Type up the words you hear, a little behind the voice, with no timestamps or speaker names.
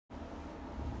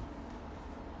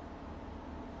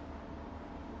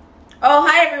Oh,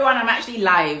 hi everyone. I'm actually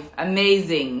live.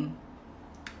 Amazing.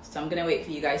 So I'm going to wait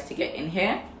for you guys to get in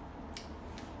here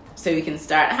so we can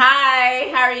start.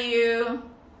 Hi, how are you?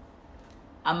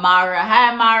 Amara.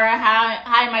 Hi, Amara.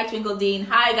 Hi, my Twinkle Dean.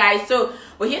 Hi, guys. So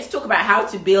we're here to talk about how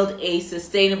to build a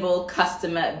sustainable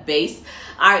customer base.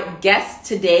 Our guest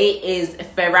today is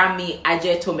Ferami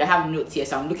Ajetombe. I have notes here,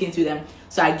 so I'm looking through them.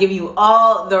 So I give you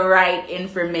all the right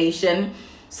information.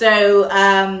 So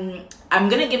I'm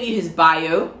going to give you his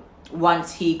bio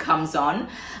once he comes on.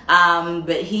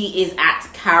 But he is at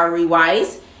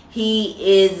Cowrywise.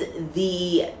 He is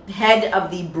the head of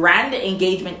the brand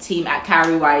engagement team at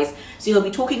Cowrywise. So he'll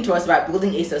be talking to us about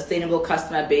building a sustainable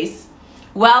customer base.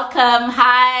 Welcome.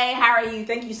 Hi, how are you?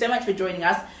 Thank you so much for joining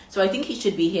us. So I think he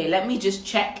should be here. Let me just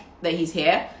check that he's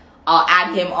here. I'll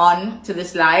add him on to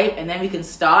this live and then we can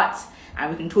start and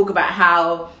we can talk about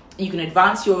how you can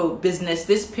advance your business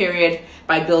this period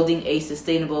by building a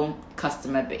sustainable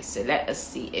customer base. So let us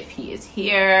see if he is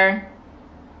here.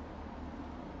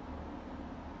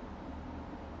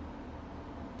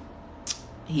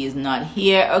 He is not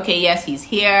here. Okay, yes, he's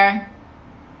here.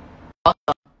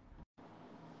 Awesome.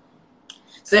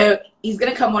 So he's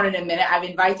going to come on in a minute. I've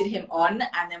invited him on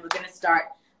and then we're going to start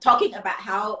talking about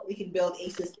how we can build a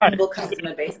sustainable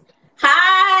customer base.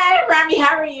 Hi, Rami,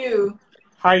 how are you?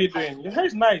 How are you doing? Your hair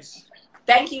is nice.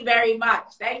 Thank you very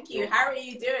much. Thank you. How are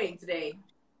you doing today?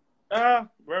 Very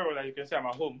well. Like you can say, I'm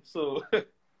at home. So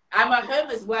I'm at home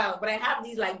as well, but I have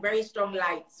these like very strong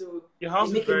lights. So your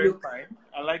house is very fine.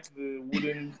 I like the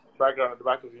wooden background at the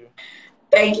back of you.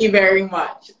 Thank you very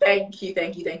much. Thank you.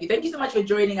 Thank you. Thank you. Thank you so much for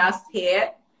joining us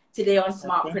here today on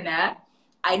Smartpreneur.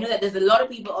 I know that there's a lot of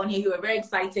people on here who are very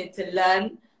excited to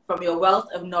learn from your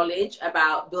wealth of knowledge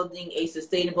about building a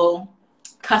sustainable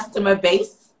customer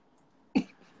base. Yeah,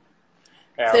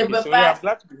 okay. But yeah, I'm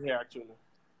glad to be here actually.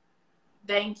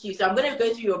 Thank you. So I'm going to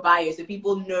go through your bio so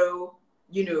people know,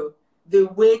 the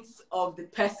weight of the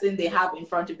person they have in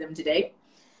front of them today.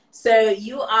 So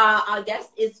our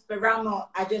guest is Ferami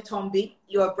Ajetombe.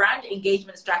 You're a brand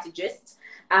engagement strategist.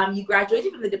 You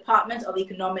graduated from the Department of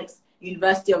Economics,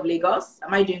 University of Lagos.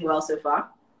 Am I doing well so far?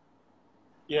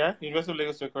 Yeah, University of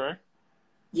Lagos, you're correct.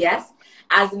 Yes.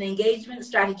 As an engagement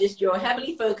strategist, you're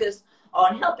heavily focused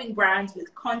on helping brands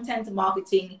with content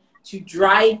marketing to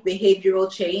drive behavioral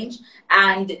change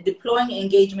and deploying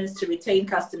engagements to retain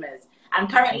customers. And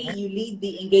currently you lead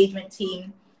the engagement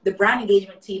team, the brand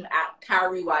engagement team at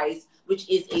Cowrywise, which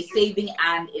is a saving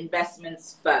and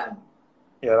investments firm.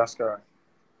 Yeah, that's correct.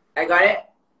 I got it?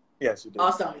 Yes, you did.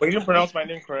 Awesome. But you didn't pronounce my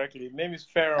name correctly. The name is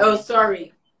Ferami. Oh,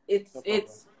 sorry. It's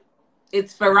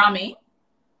Ferami.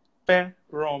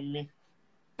 Ferami.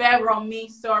 Ferami,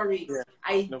 sorry. Yeah,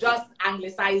 I just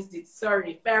anglicized it.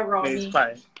 Sorry. Ferami. No, it's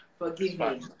fine. Forgive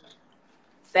me.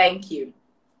 Thank you.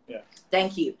 Yeah.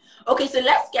 Thank you. Okay, so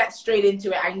let's get straight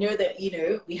into it. I know that,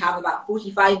 we have about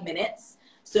 45 minutes.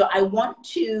 So I want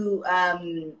to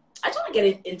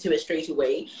get into it straight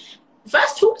away.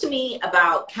 First, talk to me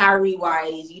about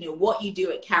Cowrywise, what you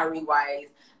do at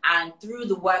Cowrywise, and through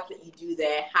the work that you do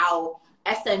there, how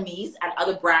SMEs and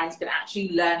other brands can actually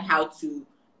learn how to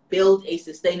build a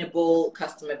sustainable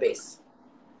customer base.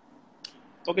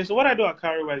 Okay, so what I do at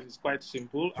Cowrywise is quite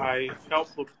simple. I help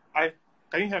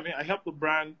the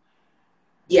brand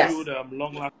build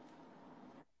long-lasting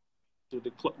with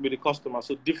the customer.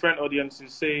 So different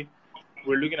audiences say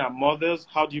we're looking at mothers.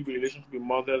 How do you build a relationship with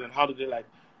mothers, and how do they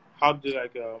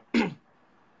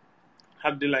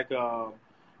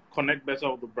connect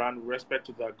better with the brand with respect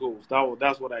to their goals?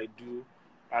 That's what I do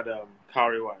at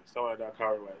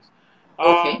Cowrywise.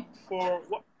 Okay. For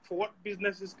what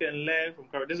businesses can learn from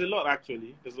Cowrywise, there's a lot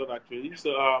actually.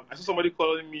 So I saw somebody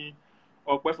calling me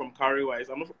Okwe from Cowrywise.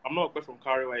 I'm not Okwe from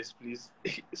Cowrywise, please.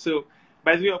 So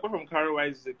by the way, Okwe from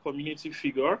Cowrywise is a community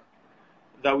figure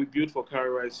that we built for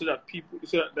Cowrywise so that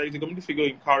there is a community figure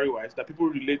in Cowrywise that people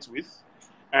relate with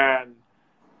and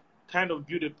kind of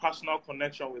build a personal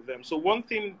connection with them. So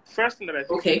first thing that I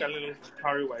think you can learn from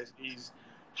Cowrywise is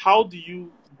how do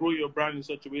you grow your brand in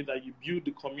such a way that you build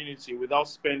the community without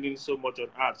spending so much on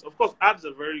ads? Of course, ads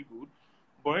are very good,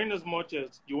 but in as much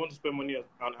as you want to spend money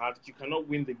on ads, you cannot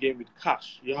win the game with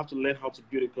cash. You have to learn how to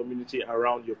build a community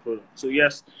around your product. So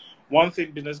yes, one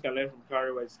thing business can learn from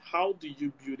Cowrywise is how do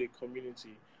you build a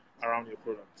community around your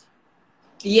product?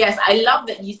 Yes, I love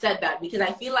that you said that because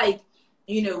I feel like,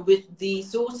 with the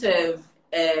sort of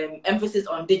emphasis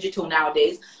on digital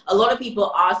nowadays, a lot of people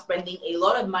are spending a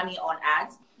lot of money on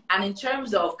ads. And in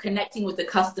terms of connecting with the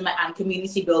customer and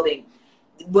community building,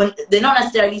 when they're not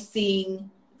necessarily seeing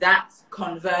that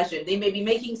conversion. They may be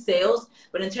making sales,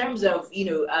 but in terms of,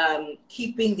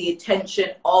 keeping the attention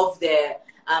of their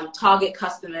target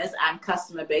customers and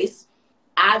customer base,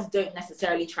 ads don't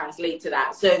necessarily translate to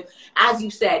that. So as you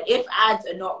said, if ads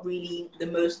are not really the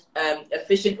most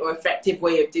efficient or effective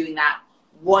way of doing that,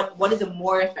 what is a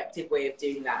more effective way of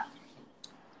doing that?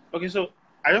 Okay, so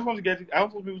I just want to get it. I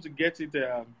want people to get it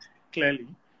clearly.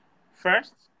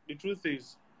 First, the truth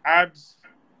is, ads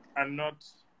are not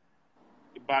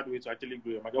a bad way to actually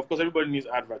grow your market. Of course, everybody needs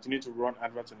adverts. You need to run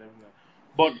adverts and everything.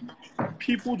 But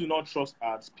people do not trust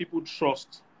ads. People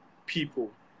trust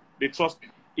people. They trust.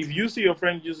 If you see your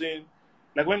friend using,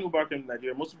 like when Uber came to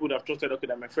Nigeria, most people would have trusted, okay,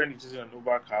 that my friend is using an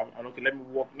Uber cab, and okay,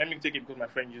 let me take it because my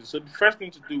friend uses. So the first thing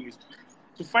to do is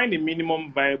to find a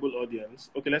minimum viable audience.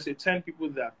 Okay, let's say 10 people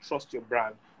that trust your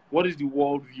brand. What is the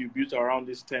worldview built around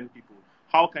these 10 people?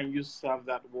 How can you serve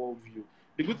that worldview?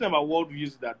 The good thing about worldview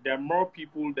is that there are more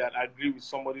people that agree with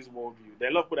somebody's worldview. There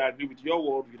are a lot of people that agree with your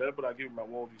worldview. There are a lot of people that agree with my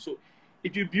worldview. So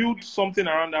if you build something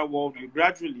around that worldview,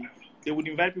 gradually they would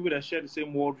invite people that share the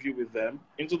same worldview with them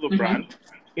into the brand,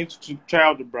 to try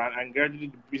out the brand, and gradually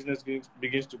the business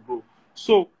begins to grow.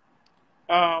 So,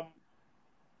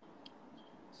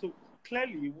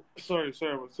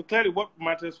 So clearly, what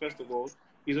matters first of all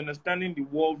is understanding the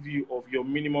worldview of your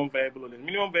minimum viable audience.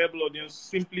 Minimum viable audience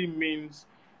simply means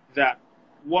that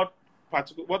what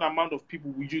amount of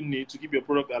people would you need to keep your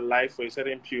product alive for a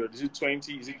certain period? Is it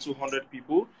 20? Is it 200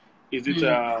 people? Is it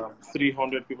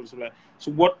 300 people?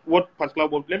 So what particular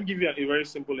world? Let me give you a very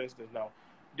simple instance now.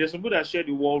 There's some people that share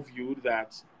the worldview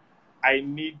that I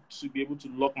need to be able to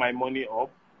lock my money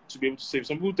up to be able to save.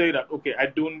 Some people tell you that, okay, I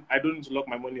don't need to lock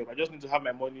my money up. I just need to have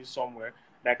my money somewhere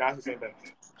that I can access them.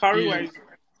 Carrywise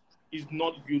is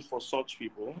not built for such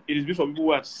people. It is built for people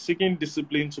who are seeking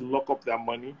discipline to lock up their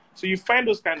money. So you find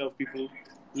those kind of people,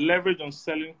 leverage on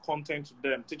selling content to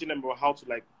them, teaching them about how to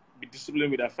be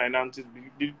disciplined with their finances,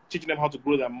 teaching them how to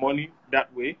grow their money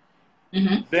that way.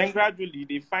 Then gradually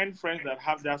they find friends that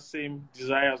have that same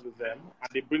desires with them, and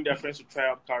they bring their friends to try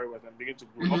out Carrywise and begin to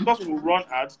grow. Of course, we will run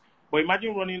ads, but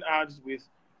imagine running ads with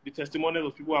the testimonials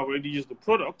of people who have already used the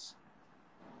products,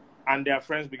 and their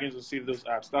friends begin to see those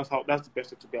ads. That's the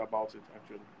best way to go about it,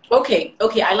 actually.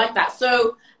 Okay, I like that.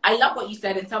 So I love what you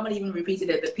said, and someone even repeated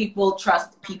it, that people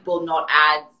trust people, not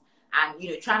ads,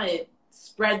 and trying to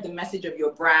spread the message of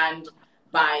your brand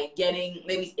by getting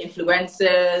maybe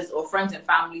influencers or friends and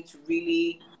family to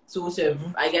really sort of,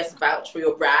 I guess, vouch for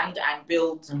your brand and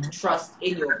build trust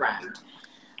in your brand.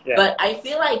 Yeah. But I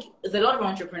feel like there's a lot of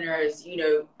entrepreneurs,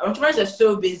 entrepreneurs are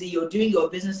so busy. You're doing your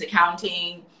business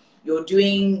accounting, you're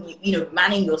doing,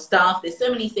 manning your staff. There's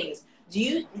so many things.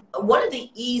 What are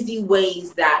the easy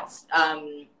ways that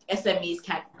SMEs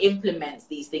can implement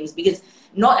these things? Because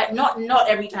not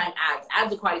every time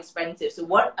ads are quite expensive. So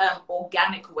what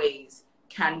organic ways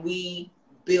can we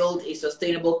build a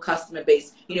sustainable customer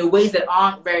base? Ways that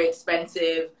aren't very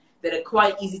expensive, that are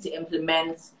quite easy to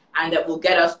implement, and that will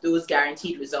get us those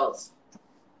guaranteed results.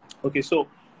 Okay, so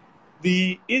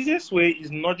the easiest way is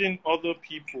nudging other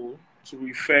people to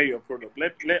refer your product.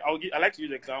 I like to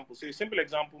use an example. So a simple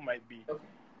example might be,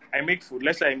 I make food.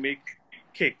 Let's say I make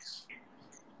cakes,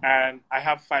 and I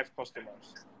have 5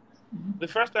 customers. The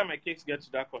first time my cakes get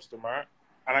to that customer,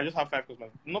 and I just have 5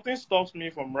 customers, nothing stops me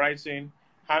from writing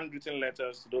handwritten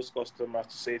letters to those customers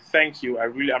to say thank you.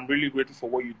 I'm really grateful for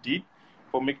what you did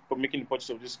for making the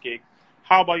purchase of this cake.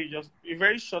 How about you just a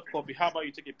very short copy? How about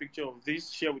you take a picture of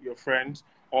this, share with your friends,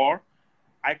 or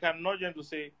I can nudge them to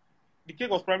say the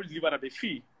cake was probably delivered at a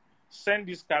fee. Send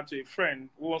this card to a friend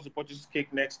who wants to purchase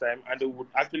cake next time, and they would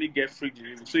actually get free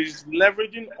delivery. So it's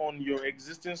leveraging on your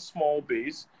existing small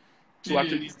base to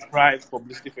actually drive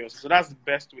publicity for yourself. So that's the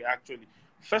best way, actually.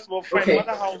 First of all, no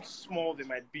matter how small they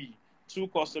might be, 2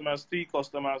 customers, 3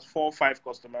 customers, 4, 5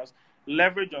 customers,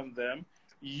 leverage on them,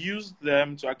 use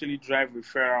them to actually drive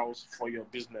referrals for your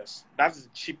business. That's the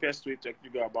cheapest way to actually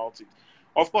go about it.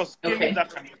 Of course, scaling that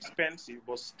can be expensive,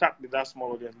 but start with that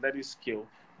small audience, let it scale,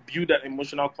 build that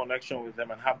emotional connection with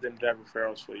them, and have them drive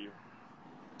referrals for you.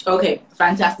 Okay,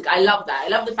 fantastic. I love that. I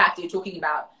love the fact that you're talking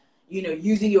about,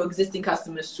 using your existing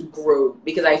customers to grow,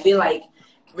 because I feel like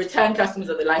return customers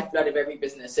are the lifeblood of every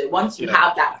business. So once you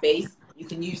have that base, you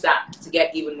can use that to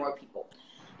get even more people.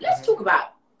 Let's talk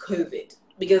about COVID,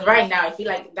 because right now I feel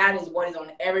like that is what is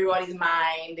on everybody's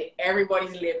mind,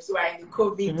 everybody's lips. We're in the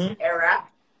COVID era.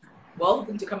 Well,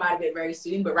 hoping to come out of it very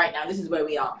soon, but right now this is where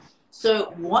we are.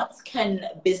 So what can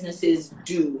businesses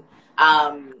do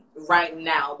right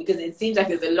now? Because it seems like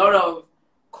there's a lot of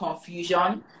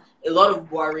confusion, a lot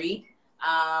of worry,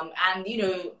 and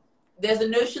there's a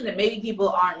notion that maybe people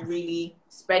aren't really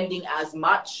spending as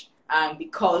much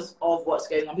because of what's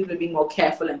going on. People are being more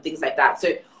careful and things like that.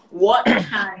 So what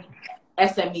can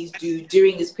SMEs do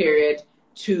during this period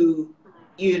to,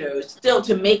 still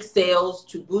to make sales,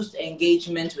 to boost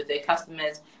engagement with their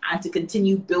customers, and to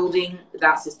continue building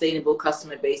that sustainable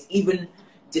customer base, even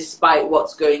despite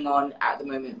what's going on at the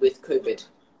moment with COVID?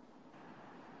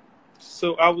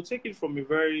 So I would take it from a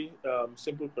very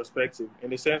simple perspective, in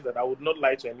the sense that I would not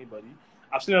lie to anybody.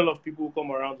 I've seen a lot of people who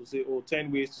come around to say,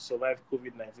 10 ways to survive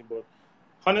COVID-19, but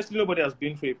honestly, nobody has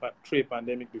been through a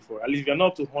pandemic before. At least if you're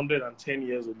not 210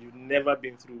 years old, you've never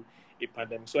been through a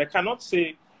pandemic. So I cannot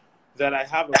say that I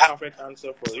have a perfect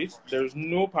answer for it. There is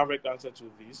no perfect answer to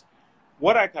this.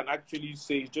 What I can actually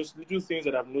say is just little things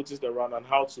that I've noticed around and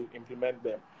how to implement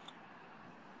them.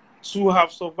 To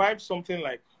have survived something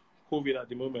like COVID at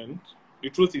the moment, the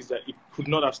truth is that it could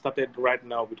not have started right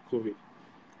now with COVID.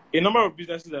 A number of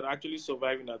businesses that are actually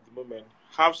surviving at the moment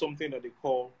have something that they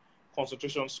call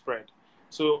concentration spread.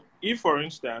 So if, for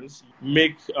instance, you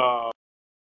make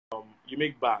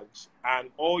bags and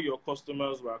all your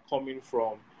customers were coming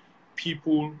from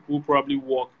people who probably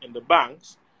work in the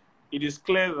banks, it is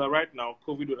clear that right now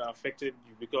COVID would have affected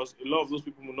you, because a lot of those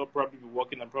people will not probably be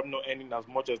working and probably not earning as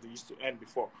much as they used to earn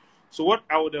before. So what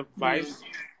I would advise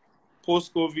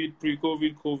post-COVID,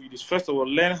 pre-COVID, COVID is, first of all,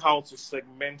 learn how to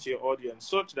segment your audience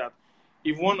such that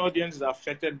if one audience is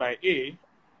affected by A,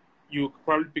 you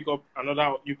probably pick up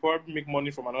another, you probably make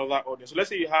money from another audience. So let's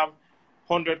say you have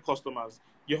 100 customers.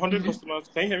 Your 100 customers,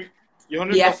 can you hear me? Your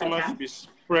 100 customers should be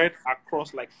spread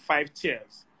across like 5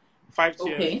 tiers. 5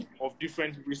 tiers of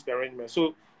different risk arrangements.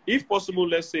 So if possible,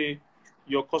 let's say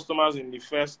your customers in the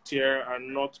first tier are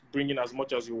not bringing as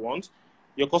much as you want.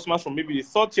 Your customers from maybe the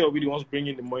third tier will be the ones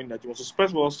bringing the money that you want. So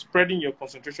first of all, spreading your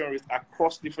concentration risk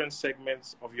across different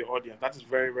segments of your audience. That is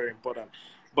very, very important.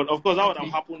 But of course, that would have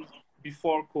happened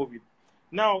before COVID.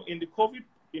 Now, in the COVID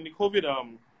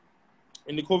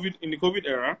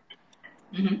era,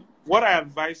 what I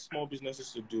advise small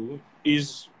businesses to do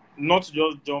is not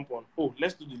just jump on,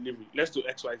 let's do delivery, let's do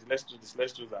X, Y, Z, let's do this,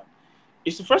 let's do that.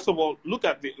 It's to first of all look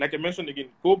at like I mentioned again,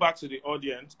 go back to the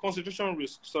audience, concentration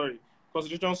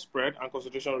spread and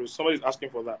concentration risk. Somebody's asking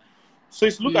for that. So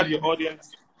it's look at your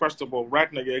audience, first of all,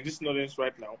 right now, your existing audience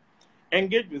right now.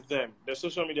 Engage with them. There's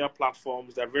social media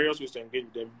platforms, there are various ways to engage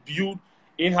with them. Build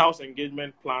in-house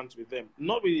engagement plans with them.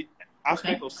 Not with the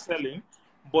aspect of selling,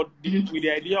 but with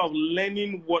the idea of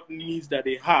learning what needs that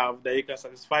they have that you can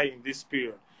satisfy in this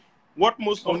period. What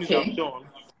most companies have done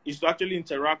is to actually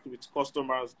interact with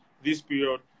customers this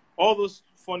period. All those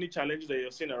funny challenges that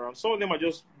you're seeing around, some of them are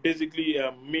just basically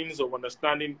means of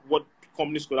understanding what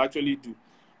companies could actually do.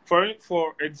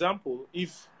 For example,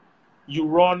 if you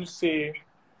run, say,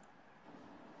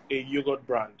 a yogurt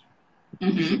brand,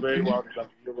 it's a very well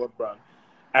yogurt brand,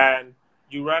 and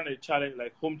you run a challenge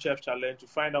like Home Chef Challenge to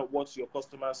find out what your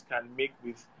customers can make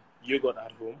with yogurt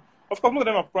at home. Of course, most of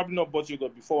them have probably not bought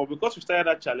yogurt before, but because we started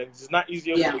that challenge, it's not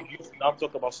easier for you to now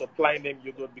talk about supplying them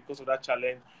yogurt because of that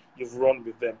challenge you've run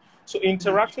with them. So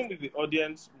interacting with the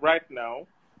audience right now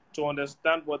to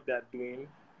understand what they're doing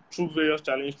through various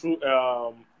challenges, through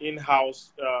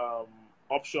in-house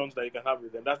options that you can have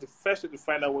with them. That's the first way to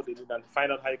find out what they need and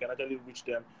find out how you can actually reach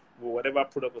them with whatever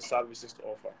product or services to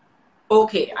offer.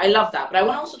 Okay, I love that. But I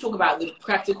want to also talk about the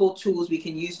practical tools we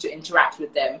can use to interact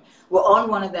with them. We're on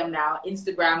one of them now,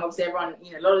 Instagram. Obviously, everyone,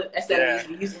 a lot of SMEs,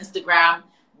 we use Instagram.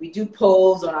 We do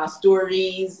polls on our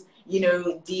stories,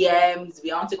 DMs,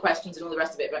 we answer questions and all the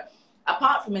rest of it. But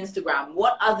apart from Instagram,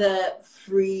 what other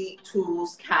free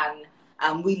tools can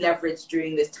we leverage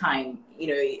during this time?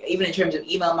 Even in terms of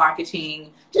email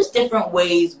marketing, just different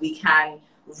ways we can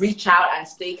reach out and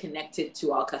stay connected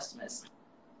to our customers.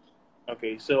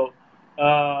 Okay, so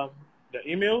the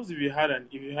emails, if you had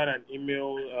an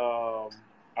email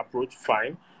approach,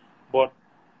 fine. But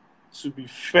to be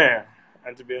fair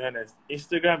and to be honest,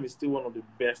 Instagram is still one of the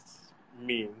best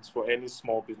means for any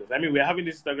small business. I mean, we're having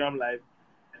Instagram live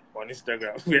on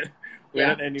Instagram. We're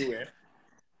not anywhere.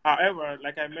 However,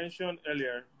 like I mentioned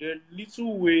earlier, there are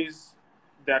little ways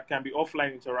that can be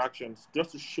offline interactions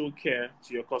just to show care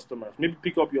to your customers. Maybe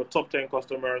pick up your top 10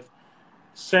 customers,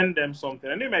 send them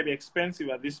something, and it might be expensive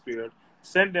at this period.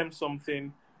 Send them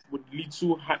something with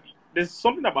little. There's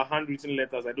something about handwritten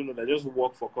letters. I don't know that just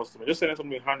work for customers. Just send them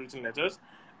something with handwritten letters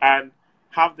and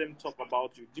have them talk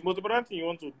about you. The most important thing you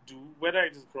want to do, whether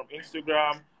it is from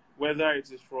Instagram, whether it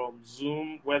is from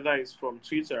Zoom, whether it's from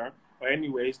Twitter or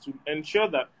anywhere, is to ensure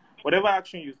that whatever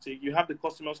action you take, you have the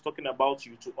customers talking about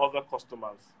you to other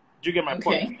customers. Do you get my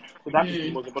point? So that is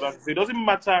the most important. So it doesn't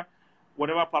matter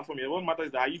whatever platform you're. What matters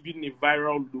is that are you building a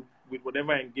viral loop with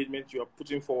whatever engagement you are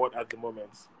putting forward at the moment.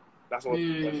 That's what.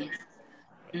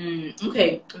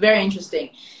 Okay, very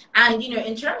interesting. And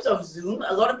in terms of Zoom,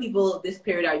 a lot of people this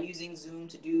period are using Zoom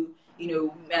to do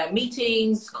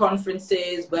meetings,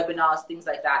 conferences, webinars, things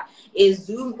like that. Is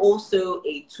Zoom also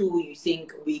a tool you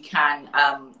think we can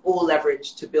all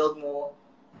leverage to build more,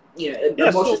 a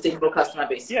Yes, more so sustainable customer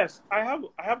base? yes, I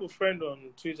have a friend on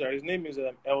Twitter. His name is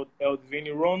Eldvin.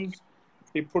 He runs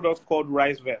a product called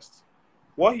Rise Vest.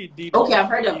 What he did Okay, was I've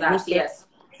heard of that. Yes,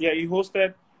 he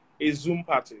hosted a Zoom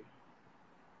party.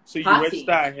 So you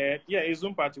register party. ahead. Yeah, a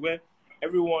Zoom party where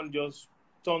everyone just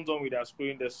turns on with their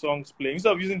screen, the songs playing.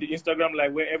 Instead of using the Instagram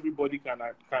Live where everybody can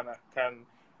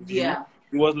view, Yeah.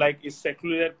 it was like a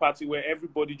secluded party where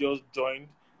everybody just joined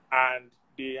and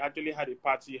they actually had a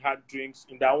party, had drinks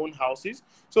in their own houses.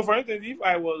 So for instance, if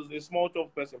I was a small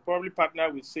shop person, probably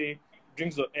partner with say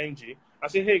drinks.ng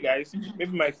and say, hey guys,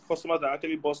 maybe my customers that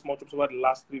actually bought small chops over the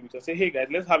last 3 weeks and say, hey guys,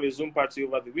 let's have a Zoom party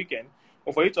over the weekend.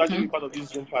 Or for you to actually be Mhm. part of this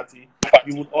Zoom party,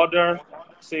 you would order,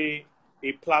 say,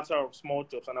 a platter of small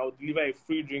chops, and I would deliver a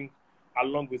free drink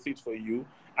along with it for you,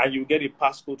 and you get a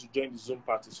passcode to join the Zoom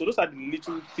party. So those are the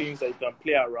little things that you can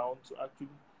play around to actually.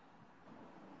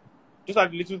 Those are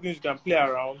the little things you can play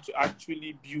around to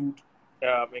actually build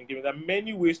engagement. There are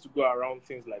many ways to go around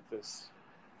things like this.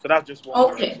 So that's just one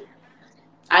way. Okay.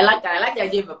 I like that. I like the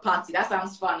idea of a party. That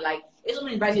sounds fun. Like, if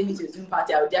someone invited me to a Zoom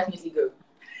party, I would definitely go.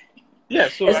 Yeah,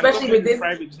 so and it's also Especially going with to be this.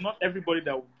 private. It's not everybody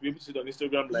that will be able to see it on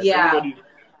Instagram Live. Yeah. Everybody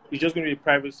is just going to be a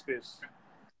private space.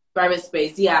 Private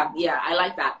space. Yeah, yeah, I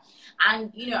like that.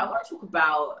 And I want to talk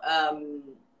about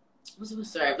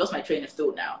sorry, I've lost my train of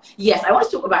thought now. Yes, I want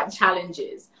to talk about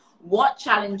challenges. What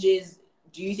challenges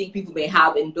do you think people may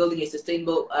have in building a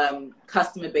sustainable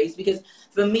customer base? Because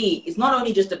for me, it's not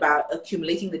only just about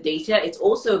accumulating the data, it's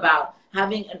also about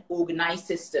having an organized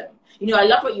system. I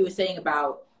love what you were saying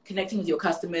about connecting with your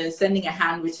customers, sending a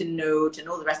handwritten note and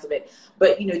all the rest of it.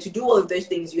 But, to do all of those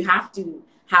things, you have to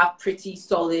have pretty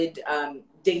solid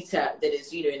data that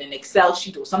is, in an Excel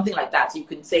sheet or something like that. So you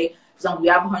can say, for example, we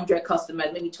have 100 customers,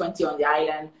 maybe 20 on the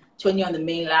island, 20 on the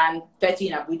mainland, 30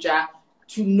 in Abuja,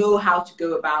 to know how to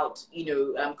go about,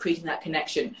 creating that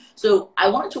connection. So I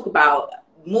want to talk about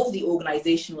more of the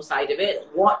organizational side of it.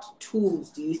 What tools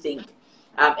do you think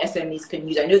SMEs can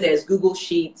use? I know there's Google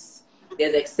Sheets,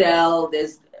 there's Excel,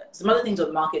 there's some other things on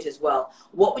the market as well.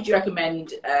 What would you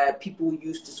recommend people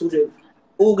use to sort of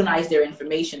organize their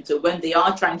information so when they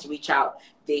are trying to reach out,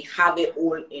 they have it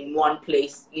all in one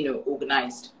place,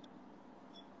 organized?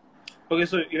 Okay,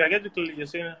 so if I get it clearly, you're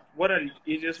saying what are the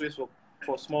easiest ways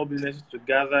for small businesses to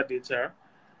gather data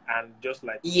and just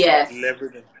like Yes.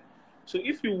 leverage it? So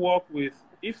if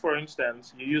for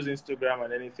instance you use Instagram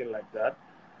and anything like that,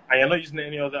 and you're not using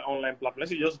any other online platform,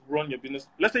 let's say you just run your business.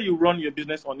 Let's say you run your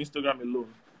business on Instagram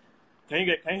alone. Can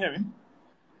you hear me?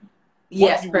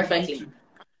 Yes, perfectly.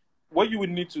 What you would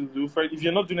need to do if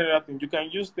you're not doing anything, you can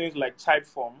use things like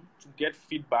Typeform to get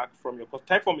feedback from your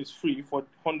customer. Typeform is free for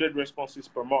 100 responses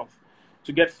per month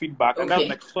to get feedback, and that's Okay.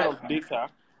 like sort of data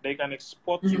that you can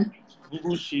export to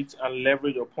Google Sheets and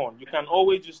leverage upon. You can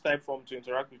always use Typeform to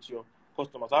interact with your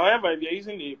customers. However, if you're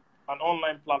using an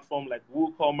online platform like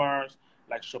WooCommerce,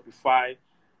 like Shopify,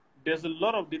 there's a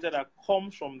lot of data that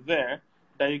comes from there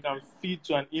that you can feed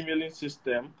to an emailing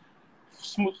system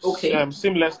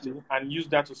seamlessly and use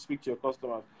that to speak to your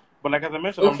customers. But like as I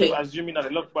mentioned, I'm just assuming that a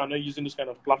lot of people are not using this kind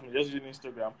of platform, just using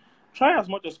Instagram. Try as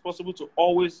much as possible to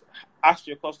always ask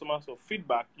your customers for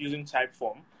feedback using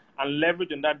Typeform and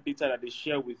leverage on that data that they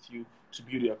share with you to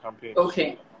build your campaign.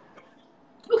 Okay,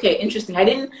 interesting.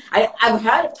 I've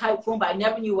heard of Typeform, but I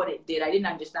never knew what it did. I didn't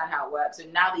understand how it works. So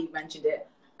now that you mentioned it,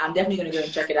 I'm definitely going to go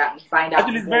and check it out and find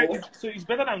out more. It's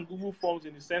better than Google Forms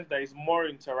in the sense that it's more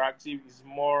interactive,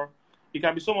 it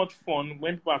can be so much fun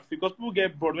when because people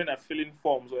get bored when they're filling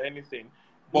forms or anything.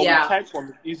 But with Typeform,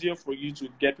 it's easier for you to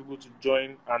get people to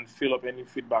join and fill up any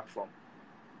feedback from.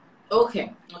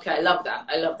 Okay, I love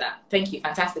that. Thank you.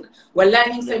 Fantastic. We're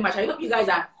learning so much. I hope you guys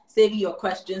are saving your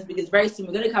questions because very soon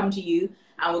we're going to come to you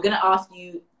and we're going to ask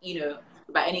you,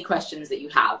 about any questions that you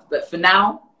have. But for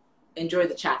now, enjoy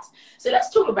the chat. So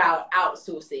let's talk about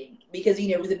outsourcing because,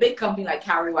 with a big company like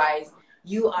Cowrywise,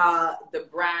 you are the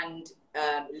brand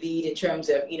lead in terms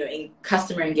of, in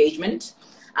customer engagement.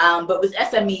 But with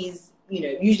SMEs,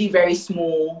 usually very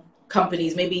small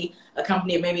companies, maybe a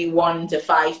company of maybe 1 to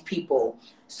 5 people.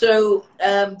 So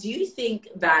do you think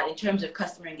that in terms of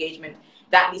customer engagement,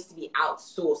 that needs to be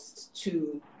outsourced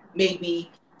to maybe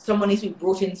someone needs to be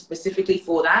brought in specifically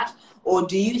for that? Or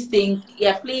do you think,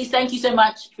 please, thank you so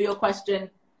much for your question.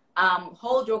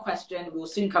 Hold your question. We'll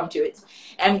soon come to it.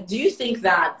 Do you think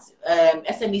that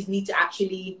SMEs need to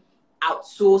actually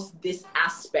outsource this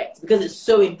aspect because it's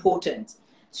so important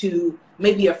to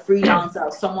maybe a freelancer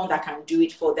or someone that can do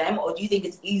it for them? Or do you think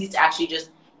it's easy to actually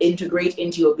just integrate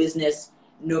into your business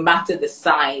no matter the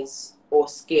size or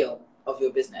scale of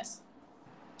your business?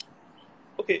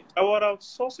 Okay, about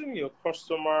outsourcing your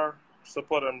customer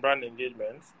support and brand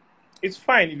engagement, it's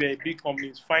fine if you're a big company,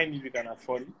 it's fine if you can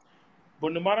afford it.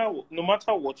 But no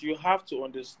matter what, you have to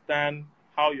understand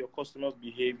how your customers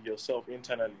behave yourself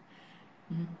internally.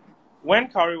 Mm-hmm. When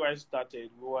CarryWise started,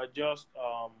 we were just,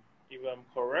 if I'm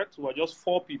correct, we were just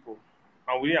 4 people,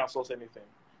 and we didn't outsource anything.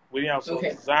 We didn't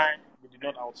outsource design. We did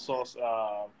not outsource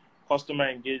customer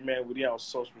engagement. We didn't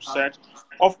outsource research.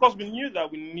 Of course, we knew that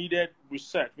we needed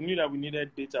research. We knew that we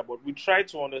needed data, but we tried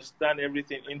to understand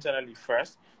everything internally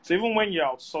first. So even when you're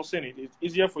outsourcing it, it's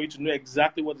easier for you to know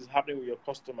exactly what is happening with your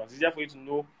customers. It's easier for you to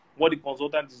know what the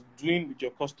consultant is doing with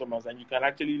your customers, and you can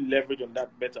actually leverage on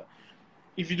that better.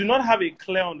 If you do not have a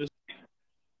clear understanding.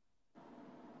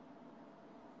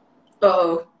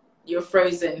 Oh, you're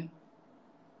frozen.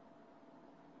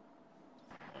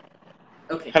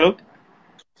 Okay. Hello?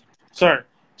 Sorry.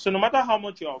 So no matter how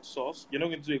much you outsource, you're not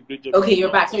going to do a great job. Okay,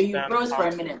 you're back. So you froze for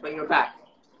a minute, but you're back.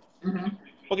 Mm-hmm.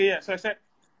 Okay, yeah. So I said,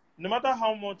 no matter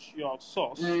how much you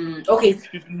outsource, okay.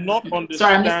 If you do not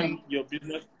understand your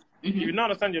business, if you do not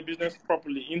understand your business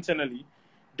properly internally,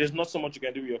 there's not so much you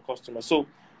can do with your customers. So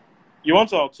you want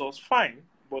to outsource, fine,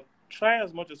 but try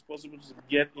as much as possible to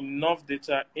get enough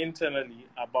data internally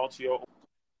about your.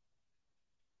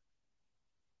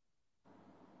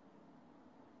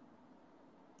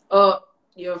 Oh,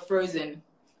 you're frozen.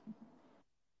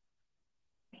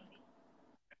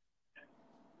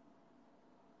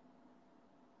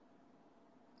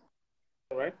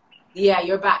 Right? Yeah,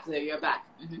 you're back though. You're back.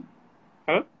 Mm-hmm.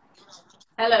 Hello?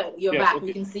 Hello, you're back. Okay.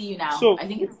 We can see you now. So I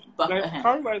think it's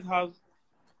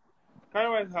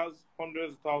CarryWise has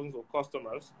hundreds of thousands of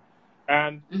customers,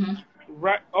 and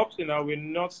right up to now, we're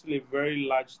not still a very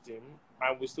large team,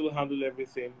 and we still handle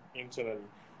everything internally.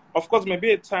 Of course,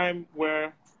 maybe a time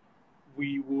where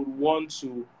we would want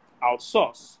to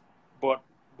outsource, but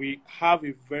we have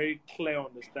a very clear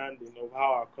understanding of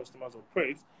how our customers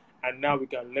operate, and now we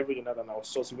can leverage on that and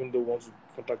outsource even though we want to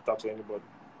contact that to anybody.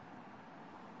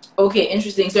 Okay,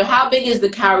 interesting. So how big is the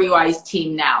CarryWise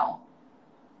team now?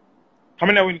 How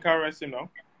many are we in CarryWise team now?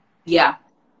 Yeah.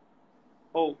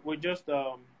 Oh, we're just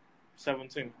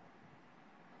 17.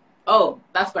 Oh,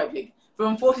 that's quite big.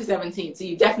 From 4 to 17, so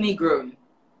you've definitely grown.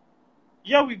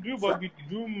 Yeah, we grew, but we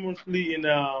grew mostly in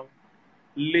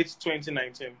late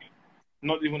 2019,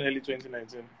 not even early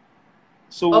 2019.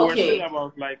 So we're still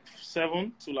about like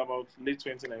 7 till about late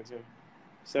 2019,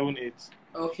 7, 8.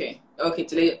 Okay,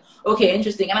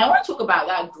 interesting. And I want to talk about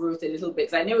that growth a little bit,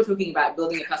 because I know we're talking about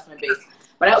building a customer base,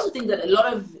 but I also think that a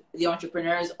lot of the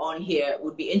entrepreneurs on here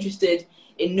would be interested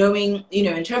in knowing,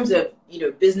 in terms of,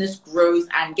 business growth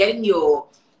and getting your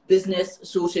business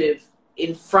sort of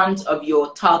in front of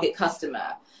your target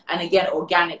customer. And again,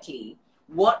 organically,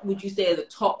 what would you say are the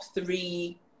top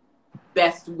 3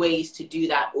 best ways to do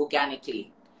that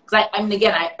organically? Because I mean,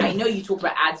 again, I know you talk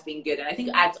about ads being good, and I think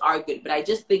ads are good, but I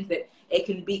just think that it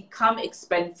can become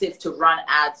expensive to run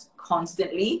ads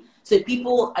constantly. So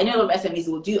people, I know a lot of SMEs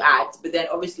will do ads, but then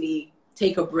obviously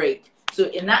take a break. So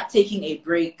in that taking a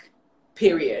break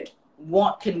period,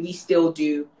 what can we still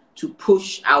do to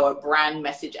push our brand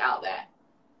message out there?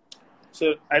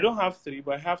 So I don't have 3,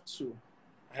 but I have 2.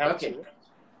 I have 2.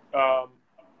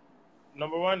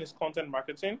 Number 1 is content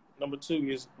marketing. Number 2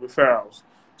 is referrals.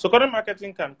 So content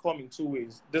marketing can come in 2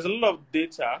 ways. There's a lot of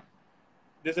data.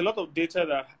 There's a lot of data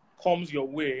that comes your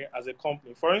way as a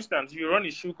company. For instance, if you run a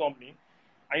shoe company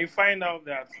and you find out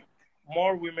that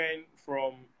more women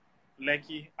from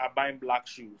Lekki are buying black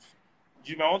shoes,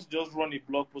 you might want to just run a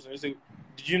blog post and say,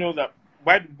 did you know that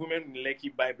why do women in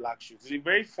Lekki buy black shoes? It's a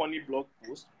very funny blog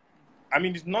post. I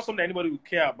mean, it's not something anybody would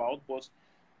care about, but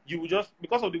you will just,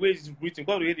 because of the way it's written,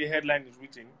 because of the way the headline is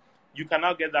written, you can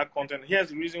now get that content. Here's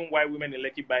the reason why women in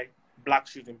Lekki buy black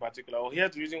shoes in particular, or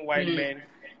here's the reason why men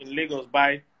in Lagos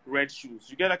buy red shoes.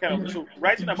 You get that kind of, so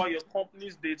writing about your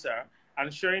company's data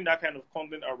and sharing that kind of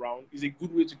content around is a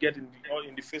good way to get in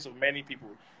the face of many people.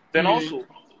 Then also,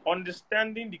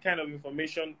 understanding the kind of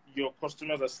information your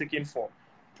customers are seeking for.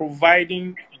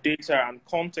 Providing data and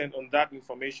content on that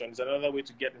information is another way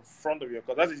to get in front of you,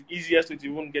 because that's the easiest way to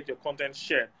even get your content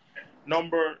shared.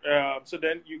 So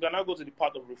then you can now go to the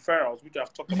part of referrals, which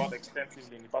I've talked about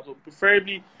extensively in the past. So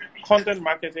preferably content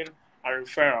marketing and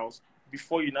referrals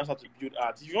before you now start to build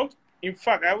ads. If you want, in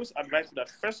fact, I always advise you that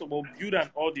first of all, build an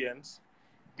audience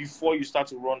before you start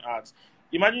to run ads.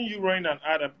 imagine you running an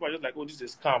ad and people are just like, oh, this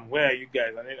is a scam. Where are you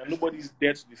guys? And nobody's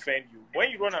there to defend you. When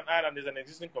you run an ad and there's an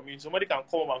existing community, somebody can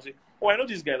come and say, oh, I know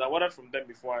these guys. I ordered from them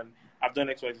before and I've done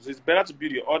X, Y, Z. So it's better to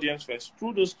build your audience first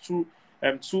through those two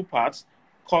parts,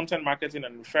 content marketing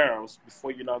and referrals,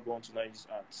 before you now go on to now use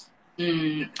ads.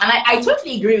 And I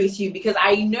totally agree with you, because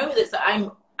I know that I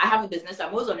have a business.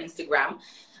 I'm always on Instagram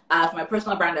for my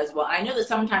personal brand as well. I know that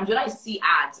sometimes when I see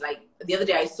ads, like the other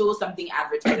day I saw something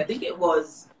advertised. I think it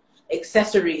was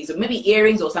accessories or maybe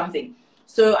earrings or something.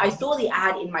 So I saw the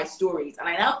ad in my stories and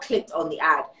I now clicked on the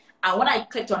ad. And when I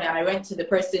clicked on it and I went to the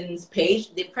person's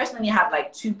page, the person only had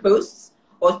like 2 posts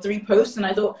or 3 posts. And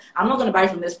I thought, I'm not going to buy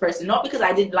from this person. Not because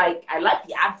I liked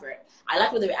the advert. I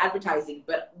liked what they were advertising,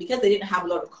 but because they didn't have a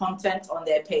lot of content on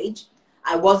their page,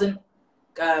 I wasn't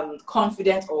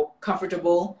confident or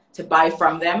comfortable to buy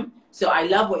from them. So I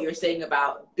love what you're saying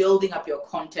about building up your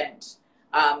content.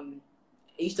 Are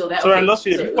you still there? Sorry, okay. I lost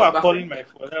you. People are calling my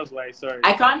phone. That was why. Sorry.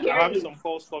 I can't hear you. I'm having some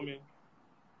calls coming.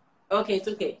 Okay, it's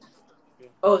okay. Yeah.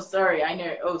 Oh, sorry. I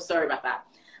know. Oh, sorry about that.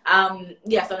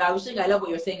 Yeah, so I was saying I love what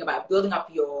you're saying about building up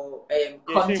your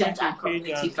content and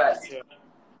community first. Yeah.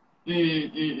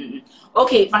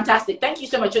 Okay, fantastic. Thank you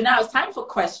so much. So now it's time for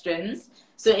questions.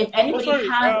 So if anybody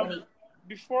has any...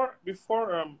 Before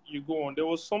you go on, there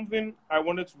was something I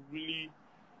wanted to really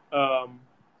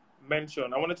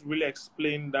mention. I wanted to really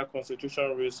explain that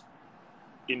concentration risk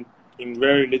in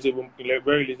very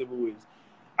relatable ways.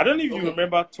 I don't know if you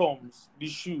remember Tom's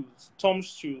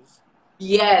shoes.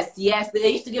 Yes. They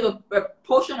used to give a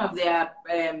portion of their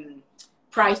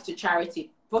price to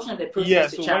charity. Portion of the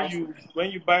proceeds to charity. So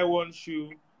when you buy one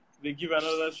shoe, they give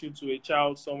another shoe to a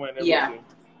child somewhere and everything.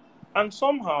 Yeah. And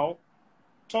somehow,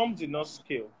 Tom did not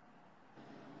scale.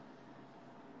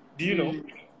 Do you know?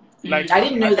 Like I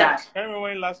didn't know that. I can't remember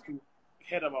when last you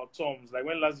heard about Toms. Like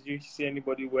when last did you see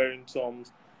anybody wearing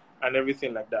Toms and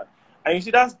everything like that? And you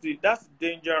see, that's the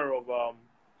danger of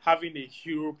having a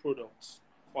hero product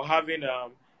or having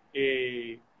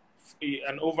an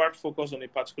overt focus on a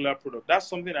particular product. That's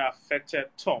something that affected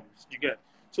Toms. You get?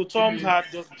 So Toms had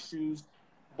just the shoes,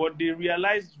 but they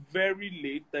realized very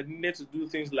late that they needed to do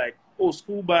things like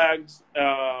school bags,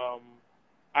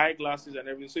 eyeglasses and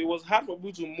everything. So it was hard for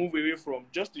people to move away from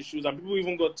just the shoes, and people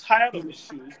even got tired of the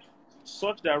shoes,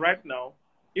 such that right now,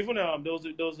 even there was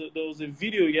a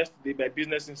video yesterday by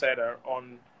Business Insider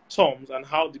on Toms and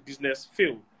how the business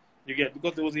failed. You get,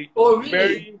 because there was a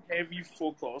very heavy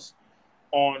focus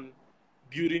on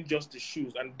building just the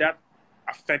shoes, and that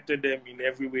affected them in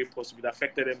every way possible. It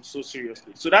affected them so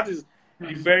seriously. So that is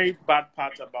the very bad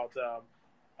part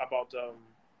about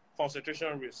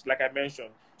concentration risk, like I mentioned.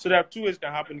 So there are 2 ways it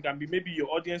can happen. It can be maybe your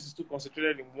audience is too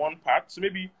concentrated in one part. So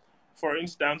maybe, for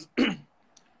instance, imagine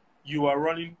you're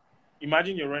running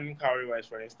Cowrywise,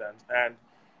 for instance, and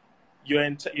you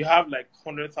have like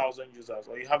 100,000 users,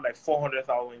 or you have like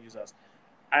 400,000 users,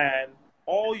 and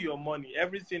all your money,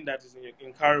 everything that is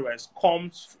in Cowrywise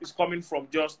is coming from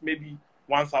just maybe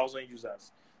 1,000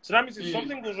 users. So that means if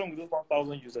something goes wrong with those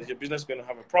 1,000 users, your business is going to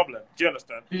have a problem. Do you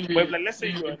understand? But like, let's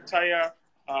say your entire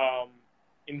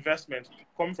investment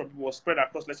coming from people was spread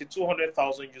across, let's say,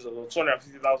 200,000 users or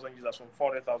 250,000 users from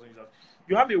 400,000 users,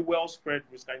 you have a well-spread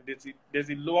risk, and there's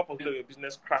a lower possibility of your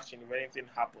business crashing if anything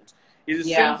happens. It's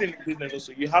the same thing in business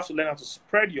also. You have to learn how to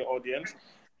spread your audience,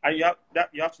 and you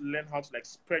have to learn how to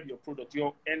spread your product.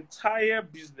 Your entire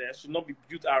business should not be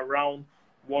built around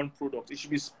one product. It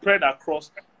should be spread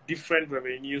across different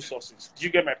revenue sources. Do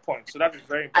you get my point? So that is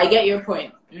very important. I get your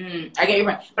point.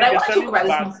 But I want to talk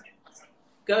about this.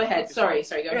 Go ahead. Sorry,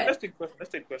 go ahead. Let's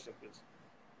take question, please.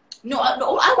 No,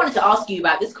 I wanted to ask you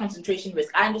about this concentration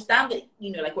risk. I understand that,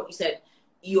 like what you said,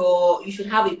 you should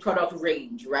have a product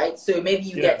range, right? So maybe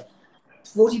you get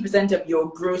 40% of your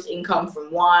gross income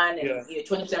from one and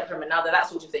 20% from another, that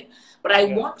sort of thing. But I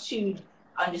want to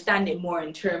understand it more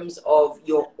in terms of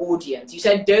your audience. You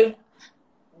said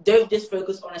don't just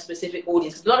focus on a specific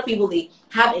audience. Because a lot of people, they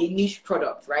have a niche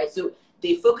product, right? So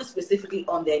they focus specifically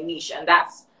on their niche, and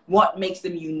that's what makes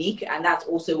them unique, and that's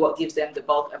also what gives them the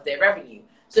bulk of their revenue.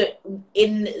 So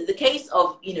in the case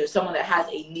of, someone that has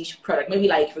a niche product, maybe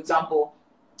like, for example,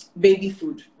 baby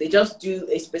food, they just do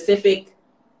a specific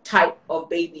type of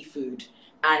baby food,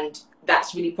 and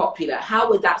that's really popular. How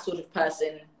would that sort of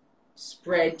person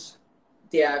spread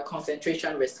their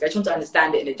concentration risk? I just want to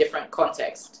understand it in a different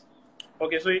context.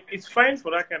 Okay, so it's fine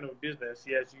for that kind of business.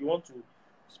 Yes, you want to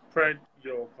spread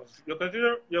your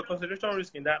concentration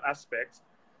risk in that aspect.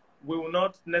 We will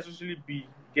not necessarily be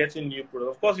getting new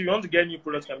products. Of course, if you want to get new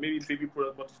products, can maybe baby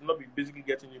products, but it's not be basically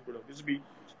getting new products. It should be,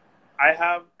 I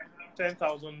have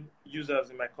 10,000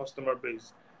 users in my customer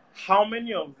base. How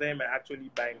many of them are actually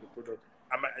buying the product?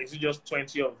 Is it just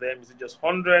 20 of them? Is it just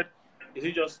 100? Is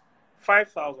it just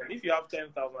 5,000? If you have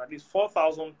 10,000, at least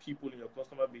 4,000 people in your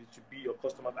customer base to be your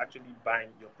customers actually buying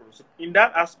your product. So in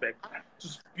that aspect,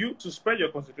 to spread your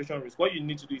concentration risk, what you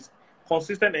need to do is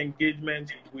consistent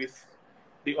engagement with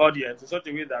the audience in such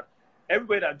a way that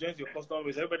everybody that joins your customer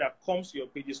base, everybody that comes to your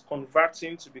page is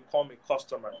converting to become a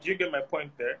customer. Do you get my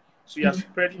point there? So you're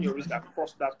spreading your risk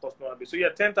across that customer base. So you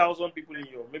have 10,000 people in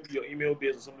maybe your email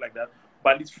base or something like that,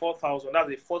 but at least 4,000. That's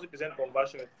a 40%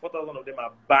 conversion. 4,000 of them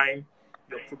are buying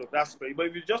your product. That's great. But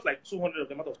if it's just like 200 of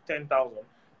them out of 10,000,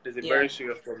 there's a very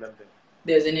serious problem there.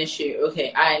 There's an issue.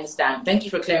 Okay, I understand. Thank you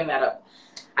for clearing that up.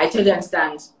 I totally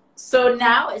understand. So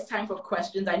now it's time for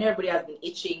questions. I know everybody has been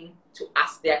itching to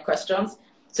ask their questions.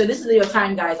 So this is your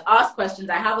time, guys. Ask questions.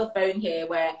 I have a phone here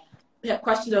where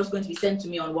questions are also going to be sent to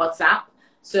me on WhatsApp.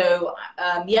 So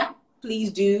yeah,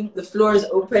 please do. The floor is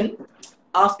open.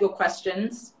 Ask your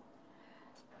questions.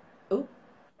 Oh,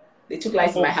 they took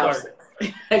light in my house.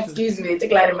 Excuse me, they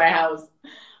took light in my house.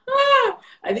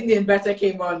 I think the inverter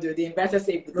came on, dude. The inverter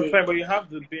saved the day. Fine, but you have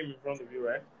the beam in front of you,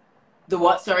 right? The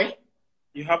what? Sorry?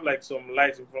 You have like some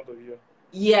lights in front of you.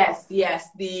 Yes. The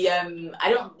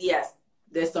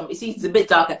there's some. You see, it's a bit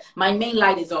darker. My main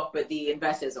light is off, but the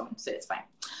inverter is on, so it's fine.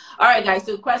 All right, guys.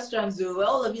 So questions.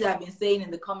 All of you that have been saying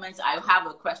in the comments, I have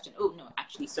a question. Oh no,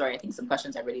 actually, sorry. I think some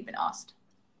questions have already been asked.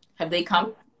 Have they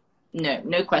come?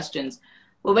 No questions.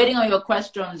 We're waiting on your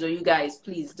questions, or you guys,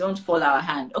 please don't fall our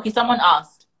hand. Okay, someone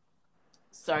asked.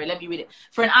 Sorry, let me read it.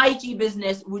 For an IG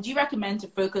business, would you recommend to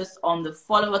focus on the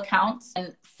follower counts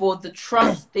and for the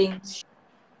trust things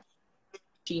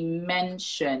she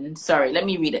mentioned? Sorry, let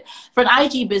me read it. For an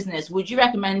IG business, would you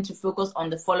recommend to focus on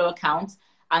the follower counts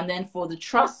and then for the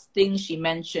trust things she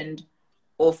mentioned,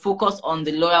 or focus on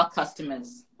the loyal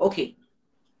customers? Okay.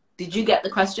 Did you get the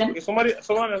question? Okay,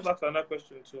 someone else asked another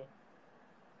question too.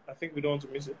 I think we don't want to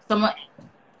miss it.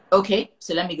 Okay,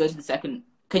 so let me go to the second.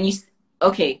 Can you?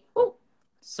 Okay. Oh,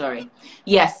 sorry.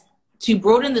 Yes. To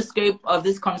broaden the scope of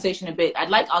this conversation a bit, I'd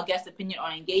like our guest's opinion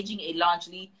on engaging a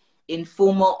largely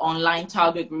informal online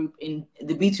target group in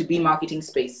the B2B marketing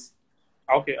space.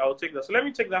 Okay, I'll take that. So let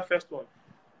me take that first one.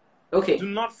 Okay. Do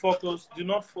not focus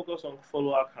on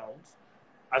follower counts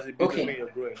as a business when you're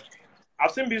growing.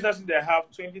 I've seen businesses that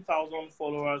have 20,000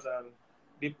 followers and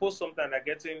they post something and they're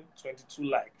getting 22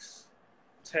 likes,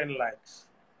 10 likes,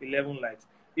 11 likes.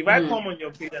 If I come on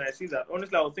your page and I see that,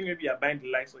 honestly, I would think maybe you're buying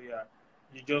the likes, or you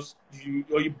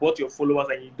bought your followers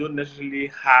and you don't necessarily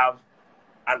have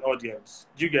an audience.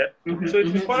 Do you get? So it's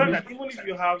important that even if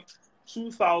you have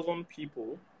 2,000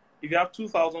 people,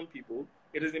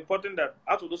 it is important that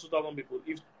out of those 2,000 people,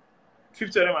 if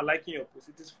 50 of them are liking your post,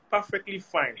 it is perfectly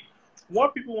fine.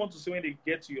 What people want to see when they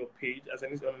get to your page, as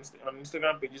an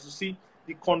Instagram page, is to see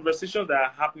the conversations that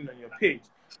are happening on your page.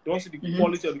 They want to see the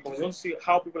quality of the conversation. They want to see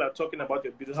how people are talking about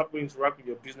your business, how people interact with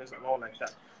your business, and all like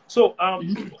that. So, I'll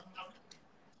give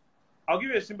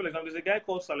you a simple example. There's a guy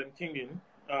called Salem Kingin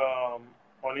on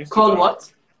Instagram. Called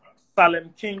what?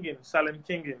 Salem Kingin.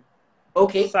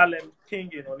 Okay. Salem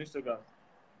Kingin on Instagram.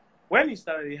 When he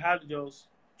started, he had just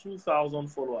 2,000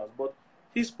 followers, but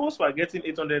his posts were getting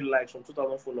 800 likes from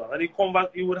 2,000 followers, and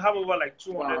he would have over like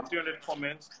 200, 300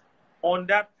 comments on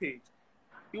that page.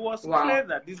 It was clear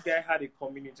that this guy had a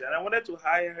community, and I wanted to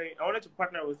hire him. I wanted to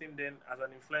partner with him then as an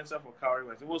influencer for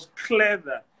Cowrywise. It was clear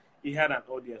that he had an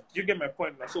audience. You get my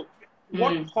point now? So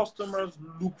what customers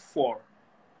look for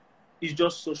is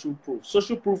just social proof.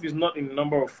 Social proof is not in the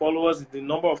number of followers, it's the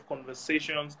number of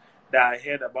conversations that I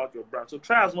heard about your brand. So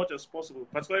try as much as possible,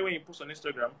 particularly when you post on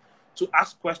Instagram, to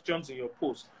ask questions in your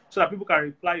post so that people can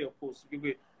reply your post. You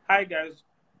go, hi guys,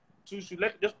 just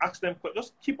ask them,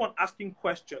 just keep on asking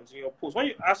questions in your post. When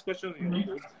you ask questions in your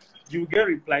post, you get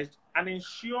replies, and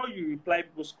ensure you reply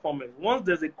people's comments. Once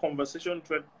there's a conversation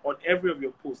thread on every of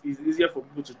your posts, it's easier for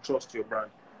people to trust your brand.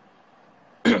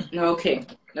 Okay,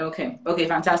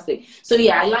 fantastic. So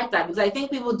yeah, I like that, because I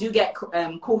think people do get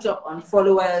caught up on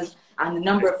followers and the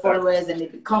number of followers, and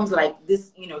it becomes like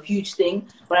this, huge thing.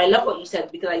 But I love what you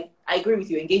said, because I agree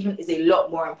with you. Engagement is a lot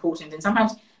more important, and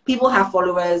sometimes people have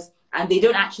followers and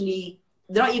they're not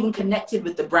even connected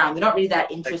with the brand. They're not really that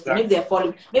interested.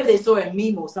 Exactly. Maybe they saw a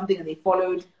meme or something and they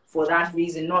followed for that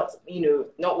reason, not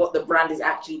what the brand is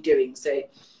actually doing. So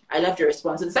I loved your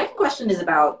response. So the second question is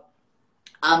about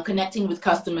connecting with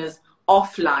customers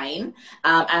offline,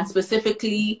 and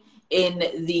specifically in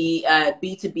the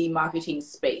B2B marketing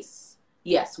space.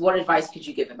 Yes, what advice could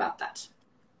you give about that?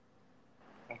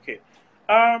 Okay.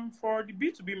 For the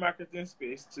B2B marketing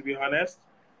space, to be honest,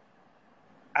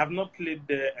 I've not played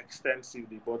there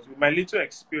extensively, but with my little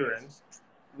experience,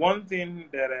 one thing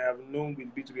that I have known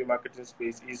with B2B marketing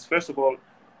space is, first of all,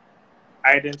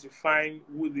 identifying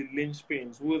who the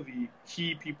linchpins, who the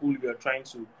key people you are trying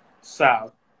to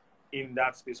serve in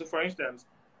that space. So, for instance,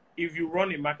 if you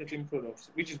run a marketing product,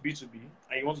 which is B2B,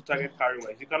 and you want to target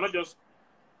carriers, you cannot just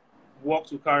walk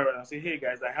to carrier and say, hey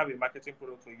guys, I have a marketing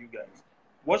product for you guys.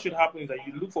 What should happen is that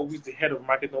you look for who is the head of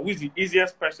marketing, or who is the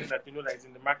easiest person that you know that is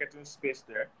in the marketing space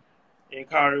there, in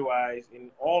Carrywise, in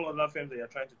all other firms that you're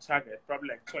trying to target, probably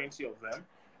like 20 of them.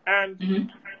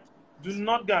 And do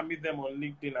not go and meet them on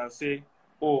LinkedIn and say,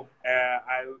 oh,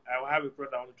 I have a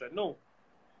product I want to try. No.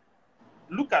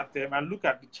 Look at them and look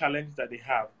at the challenge that they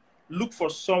have. Look for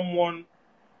someone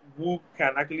who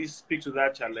can actually speak to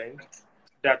that challenge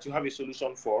that you have a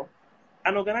solution for,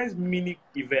 and organize mini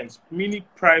events, mini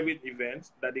private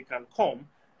events that they can come,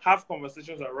 have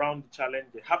conversations around the challenge,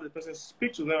 have the person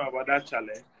speak to them about that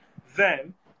challenge.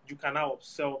 Then you can now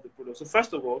upsell the product. So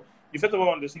first of all, you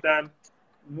understand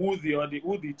who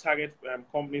the target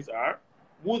companies are,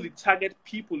 who the target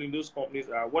people in those companies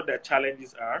are, what their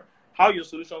challenges are, how your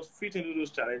solutions fit into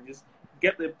those challenges.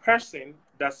 Get the person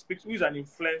that speaks, who is an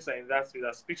influencer in that space,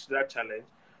 that speaks to that challenge,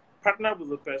 partner with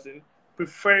the person,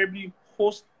 preferably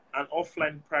host an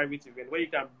offline private event where you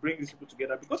can bring these people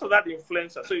together because of that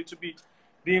influencer. So it to be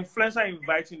the influencer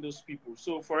inviting those people.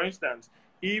 So for instance,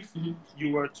 if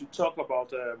you were to talk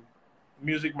about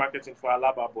music marketing for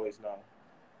Alaba Boys now,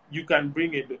 you can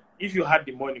bring it, if you had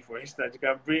the money, for instance, you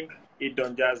can bring a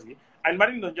Don Jazzy. And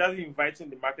imagine Don Jazzy inviting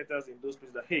the marketers in those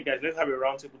places that, hey guys, let's have a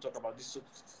roundtable talk about this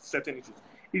certain issues.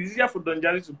 It's easier for Don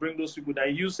Jazzy to bring those people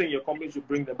than you saying your company should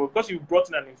bring them. But because you brought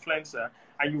in an influencer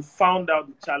and you found out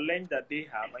the challenge that they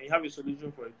have and you have a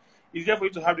solution for it, it's easier for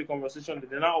you to have the conversation and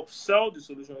then now upsell the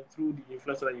solution through the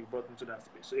influencer that you brought into that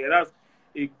space. So yeah, that's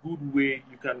a good way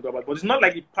you can go about it. But it's not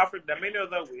like it's perfect. There are many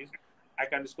other ways I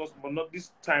can discuss, but not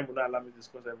this time will not allow me to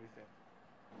discuss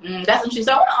everything. That's interesting.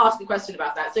 So I want to ask you a question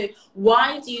about that. So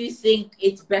why do you think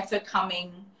it's better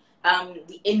coming,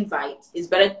 the invite is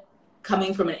better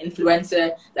coming from an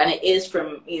influencer than it is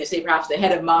from, say perhaps the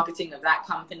head of marketing of that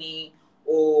company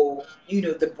or,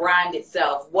 the brand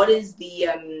itself? What is the,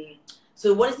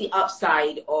 so what is the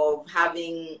upside of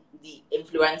having the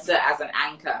influencer as an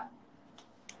anchor?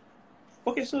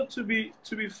 Okay, so to be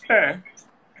fair,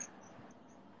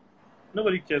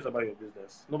 nobody cares about your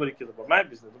business. Nobody cares about my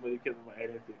business. Nobody cares about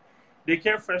anything. They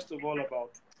care first of all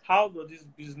about how does this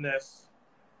business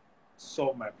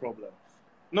solve my problems.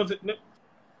 No,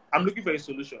 I'm looking for a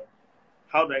solution.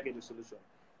 How do I get a solution?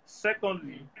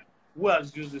 Secondly, who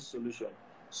has used this solution?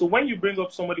 So when you bring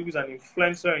up somebody who's an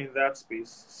influencer in that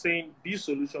space, saying this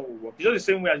solution will work, it's just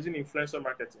the same way as in influencer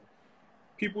marketing.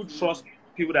 People trust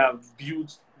people that have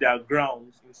built their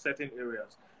grounds in certain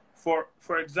areas.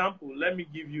 For example, let me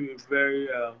give you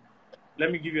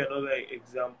another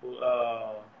example.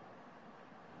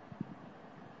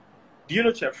 Do you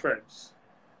know Chef Fred's?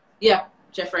 Yeah,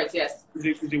 Chef Fred's, yes.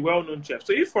 He's a well-known chef.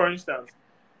 So if, for instance,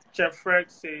 Chef Fred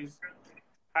says,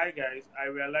 hi guys, I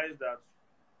realize that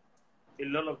a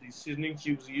lot of the seasoning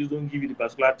cubes you use don't give you the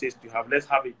particular taste you have. Let's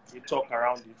have a talk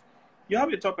around it. You have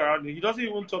a talk around it. He doesn't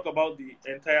even talk about the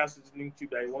entire seasoning cube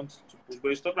that he wants to put, but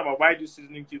he's talking about why these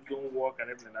seasoning cubes don't work and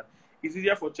everything like that. It's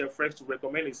easier for Chef Fred to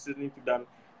recommend a seasoning cube than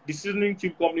the seasoning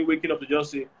cube company waking up to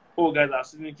just say, oh guys, our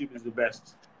seasoning cube is the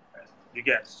best. You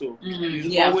get so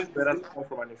it's always better to come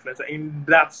from an influencer in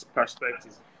that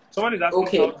perspective. Someone is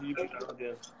asking, how do you build an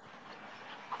audience?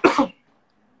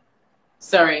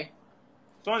 Sorry.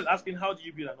 Someone is asking, how do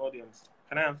you build an audience?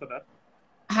 Can I answer that?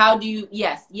 How do you?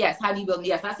 Yes. How do you build?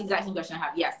 Yes, that's the exact same question I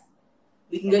have. Yes,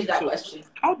 we can go to that question.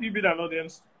 How do you build an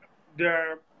audience?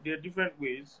 There are different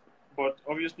ways, but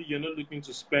obviously you're not looking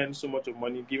to spend so much of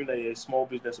money. Given that you're a small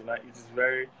business owner, it is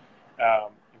very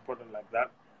important like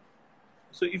that.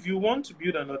 So if you want to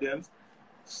build an audience,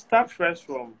 start first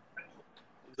from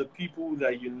the people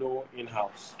that you know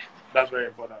in-house. That's very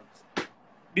important.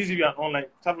 This if you're an online,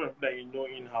 start from people that you know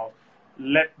in-house.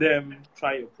 Let them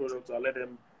try your product or let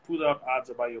them put out ads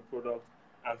about your product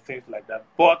and things like that.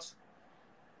 But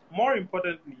more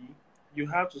importantly, you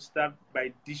have to start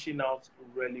by dishing out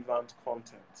relevant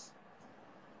content.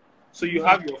 So you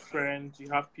have your friends, you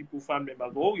have people, family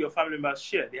members, but all your family members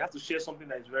share. They have to share something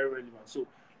that is very relevant. So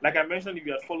like I mentioned, if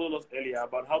you had followed us earlier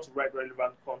about how to write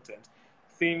relevant content,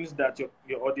 things that your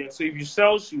audience, so if you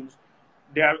sell shoes,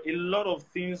 there are a lot of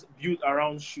things built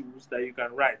around shoes that you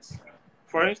can write.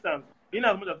 For instance, in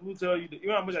as much as people tell you,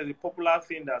 even as much as a popular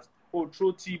thing that,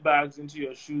 throw tea bags into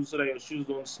your shoes so that your shoes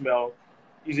don't smell,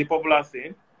 is a popular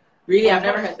thing. Really? I've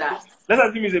never heard that. Let's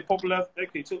assume it's a popular,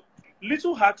 okay, so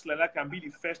little hacks like that can be the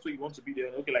first way you want to be there.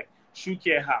 Okay, like shoe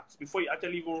care hacks. Before you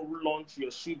actually even launch your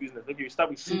shoe business, okay, you start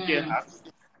with shoe care hacks.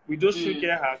 With those shoe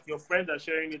care hacks, your friends are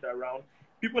sharing it around.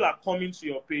 people are coming to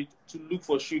your page to look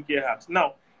for shoe care hacks.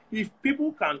 Now, if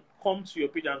people can come to your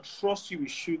page and trust you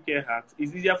with shoe care hacks,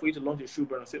 it's easier for you to launch a shoe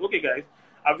brand and say, okay, guys,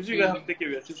 I've you guys have to take care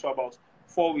of your shoes for about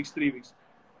 4 weeks, 3 weeks.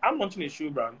 I'm launching a shoe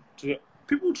brand.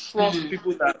 People trust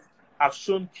people that have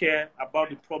shown care about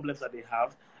the problems that they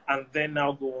have, and then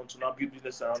now go on to now build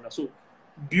business around that. So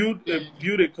build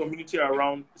a community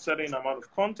around a certain amount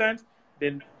of content,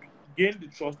 then gain the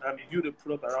trust and build a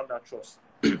product around that trust.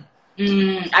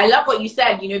 I love what you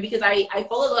said, because I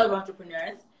follow a lot of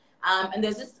entrepreneurs. And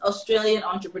there's this Australian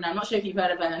entrepreneur, I'm not sure if you've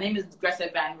heard of her, her name is Greta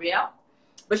Van Riel,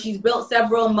 but she's built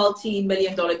several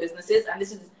multi-million-dollar businesses, and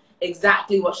this is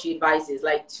exactly what she advises,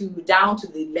 like down to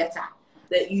the letter,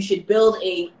 that you should build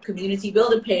a community,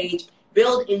 build a page,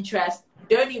 build interest,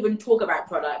 don't even talk about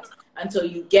product until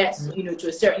you get, to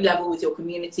a certain level with your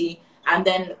community, and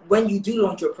then when you do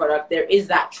launch your product, there is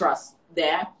that trust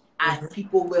there, and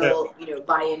people will,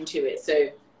 buy into it. So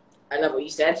I love what you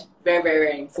said. Very, very,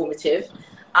 very informative.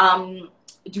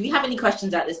 Do we have any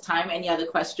questions at this time? Any other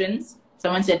questions?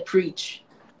 Someone said preach.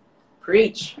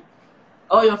 Preach.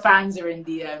 All your fans are in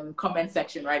the comment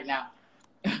section right now.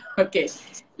 Okay,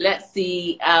 let's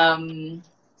see. Okay,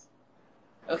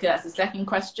 that's the second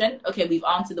question. Okay, we've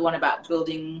answered the one about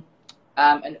building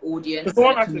an audience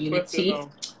and a community.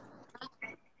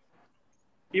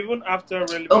 Even after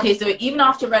relevant. Okay, so even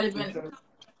after relevant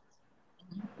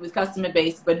with customer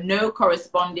base, but no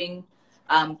corresponding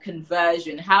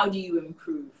conversion, how do you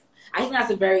improve? I think that's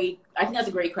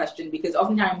a great question, because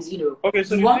oftentimes, okay,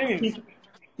 so you want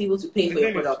people to pay for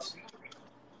your product.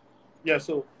 Yeah,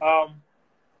 so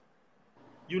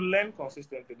you learn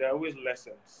consistently. There are always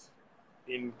lessons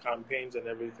in campaigns and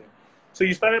everything. So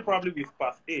you started probably with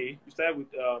path A. You started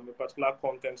with a particular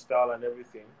content style and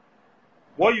everything.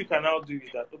 What you can now do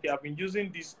is that, okay, I've been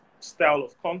using this style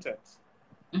of content.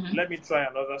 Let me try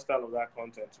another style of that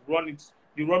content. Run it.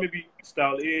 You run maybe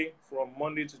style A from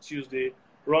Monday to Tuesday,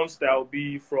 run style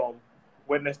B from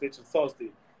Wednesday to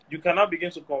Thursday. You cannot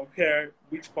begin to compare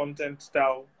which content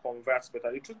style converts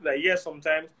better. The truth is that, yes,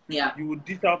 sometimes you would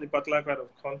dish out a particular kind of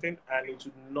content and it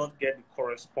would not get the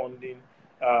corresponding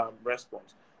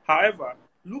response. However,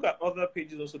 look at other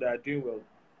pages also that are doing well.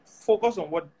 Focus on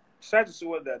try to see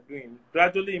what they're doing.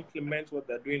 Gradually implement what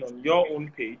they're doing on your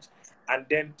own page, and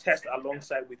then test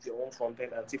alongside with your own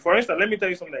content and see. For instance, let me tell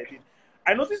you something I did.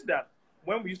 I noticed that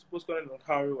when we used to post content on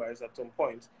Cowrywise at some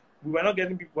point, we were not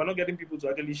getting people to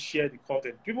actually share the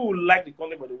content. People would like the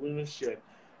content, but they wouldn't share.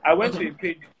 I went to a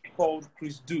page called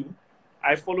Chris Do.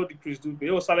 I followed the Chris Do page.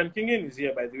 Oh, Salem Kingin is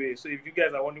here, by the way. So if you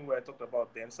guys are wondering what I talked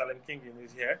about, then Salem Kingin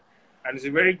is here, and he's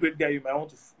a very great guy. You might want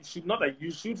to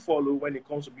you should follow when it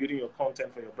comes to building your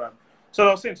content for your brand. So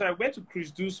I was saying, so I went to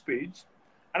Chris Do's page,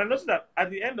 and I noticed that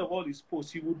at the end of all his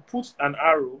posts, he would put an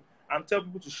arrow and tell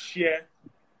people to share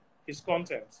his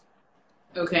content.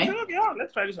 Okay. I said, okay,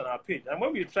 let's try this on our page. And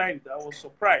when we tried it, I was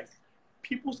surprised.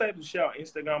 People started to share our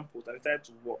Instagram posts, and it started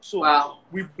to work. So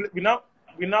we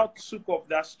now took up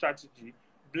that strategy,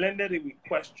 blended it with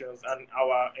questions, and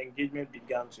our engagement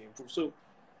began to improve. So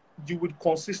you would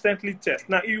consistently test.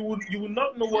 Now you would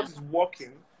not know what is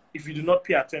working if you do not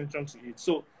pay attention to it.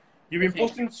 So you've been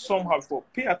posting somehow before.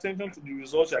 Pay attention to the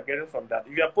results you're getting from that.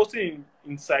 If you're posting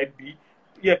inside B,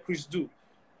 Chris Do.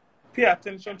 Pay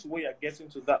attention to what you're getting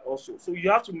to that also. So you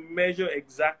have to measure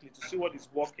exactly to see what is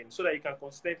working so that you can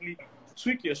constantly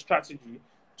tweak your strategy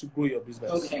to grow your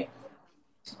business. Okay.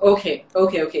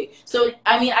 So,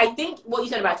 I think what you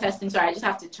said about testing, sorry, I just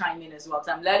have to chime in as well,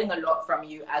 because I'm learning a lot from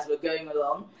you as we're going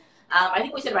along. I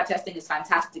think what you said about testing is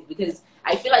fantastic, because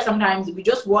I feel like sometimes we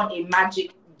just want a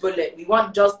magic bullet. We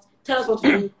want just tell us what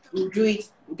to do, we'll do it,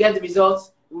 we'll get the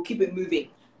results, we'll keep it moving.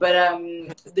 But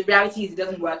the reality is it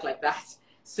doesn't work like that.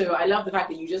 So I love the fact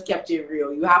that you just kept it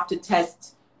real. You have to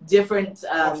test different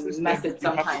methods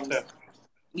sometimes.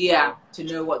 To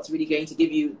know what's really going to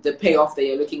give you the payoff that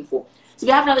you're looking for. So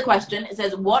we have another question. It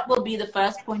says, what will be the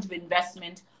first point of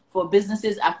investment for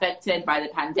businesses affected by the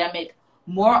pandemic?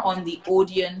 More on the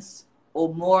audience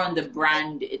or more on the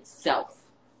brand itself?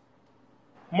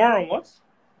 More on what?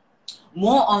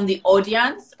 More on the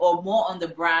audience or more on the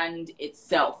brand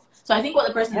itself? So I think what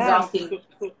the person is asking...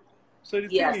 So the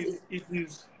thing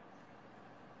is,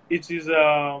 it is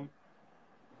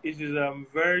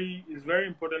very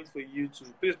important for you to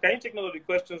please. Can you take note of the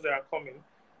questions that are coming?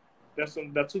 There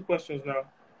are 2 questions now.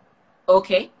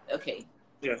 Okay.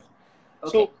 Yes.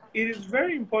 Okay. So it is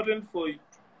very important for you.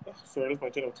 Sorry, that's my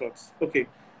train of thoughts. Okay.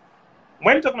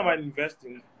 When you're talking about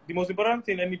investing, the most important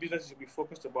thing any business should be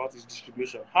focused about is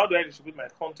distribution. How do I distribute my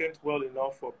content well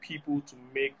enough for people to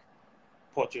make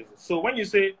purchases? So when you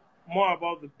say more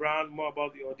about the brand, more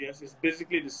about the audience, it's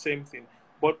basically the same thing.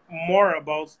 but more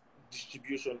about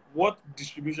distribution. What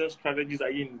distribution strategies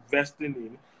are you investing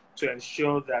in to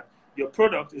ensure that your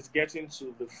product is getting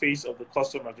to the face of the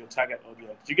customer, your target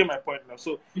audience? You get my point now?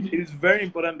 So it is very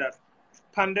important that,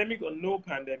 pandemic or no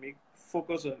pandemic,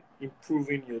 focus on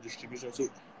improving your distribution. So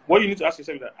what you need to ask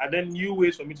yourself is that, are there new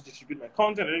ways for me to distribute my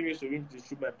content? Are there new ways for me to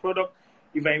distribute my product?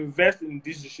 If I invest in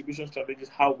these distribution strategies,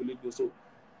 how will it go? So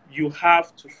you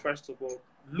have to, first of all,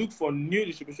 look for new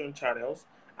distribution channels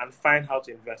and find how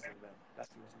to invest in them. That's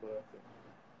the most important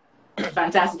thing.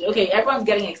 Fantastic. Okay, everyone's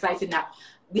getting excited now.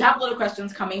 We have a lot of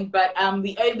questions coming, but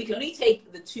we can only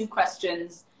take the 2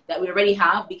 questions that we already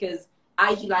have, because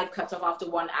IG Live cuts off after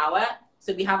 1 hour.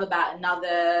 So we have about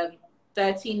another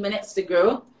 13 minutes to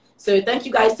go. So thank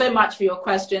you guys so much for your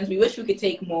questions. We wish we could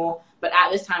take more, but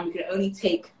at this time we can only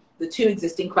take the 2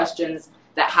 existing questions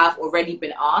that have already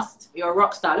been asked. You're a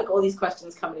rock star. Look at all these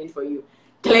questions coming in for you.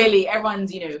 Clearly,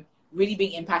 everyone's, really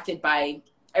being impacted by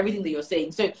everything that you're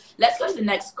saying. So let's go to the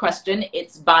next question.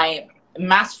 It's by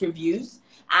Mass Reviews.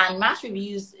 And Mass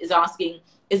Reviews is asking,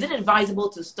 is it advisable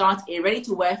to start a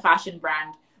ready-to-wear fashion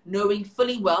brand knowing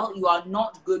fully well you are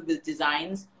not good with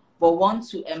designs, but want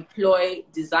to employ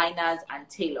designers and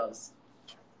tailors?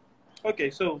 Okay,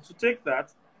 so to take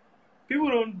that, people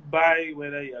don't buy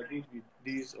whether you are good with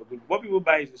this or good. What people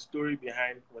buy is the story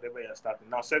behind whatever you're starting.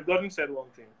 Now, Seth Godin said one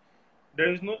thing.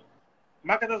 There is no...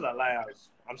 Marketers are liars.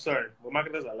 I'm sorry, but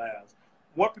marketers are liars.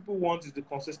 What people want is the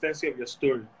consistency of your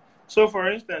story. So, for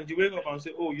instance, you wake up and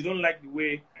say, oh, you don't like the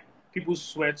way people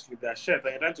sweat with their shirts,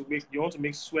 and you want to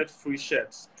make sweat-free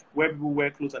shirts where people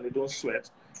wear clothes and they don't sweat.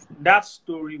 That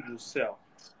story will sell.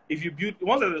 If you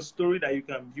once there's a story that you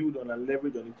can build on and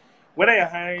leverage on it, whether you're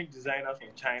hiring designers from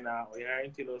China or you're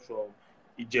hiring tailors from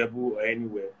Ijebu or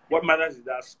anywhere, what matters is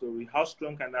that story. How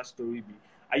strong can that story be?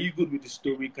 Are you good with the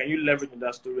story? Can you leverage on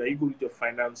that story? Are you good with your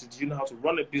finances? Do you know how to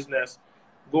run a business?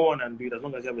 Go on and do it. As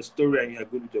long as you have a story and you are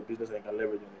good with your business and you can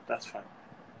leverage on it, that's fine.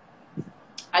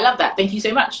 I love that. Thank you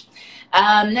so much.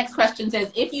 Next question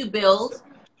says, if you build,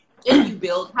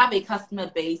 have a customer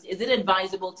base, is it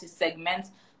advisable to segment,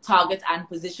 target, and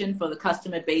position for the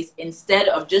customer base instead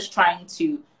of just trying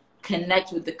to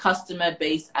connect with the customer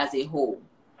base as a whole?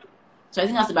 So I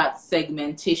think that's about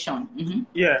segmentation. Mm-hmm.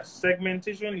 Yeah,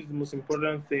 segmentation is the most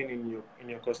important thing in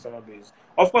your customer base.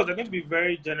 Of course, there are going to be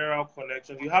very general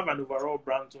connections. You have an overall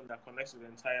brand tone that connects with the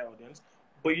entire audience,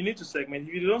 but you need to segment.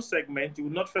 If you don't segment, you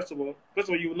will not first of all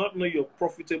you will not know your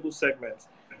profitable segment,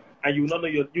 and you will not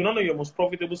know your most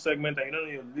profitable segment, and you don't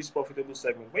know your least profitable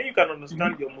segment. When you can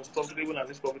understand your most profitable and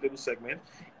least profitable segment,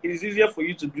 it is easier for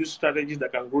you to build strategies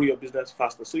that can grow your business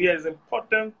faster. So yeah, it's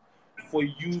important for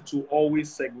you to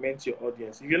always segment your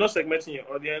audience. If you're not segmenting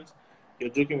your audience,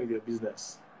 you're joking with your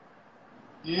business.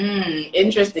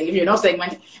 Interesting. If you're not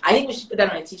segmenting, I think we should put that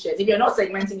on a t-shirt. If you're not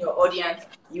segmenting your audience,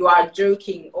 you are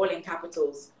joking, all in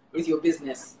capitals, with your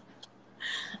business.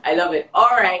 I love it.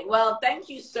 All right. Well, thank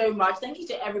you so much. Thank you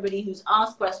to everybody who's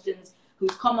asked questions,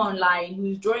 who's come online,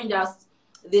 who's joined us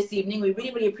this evening. We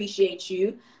really, really appreciate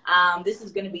you. This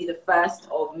is going to be the first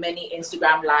of many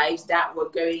Instagram lives that we're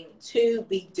going to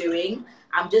be doing.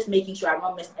 I'm just making sure I've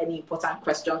not missed any important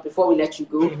questions before we let you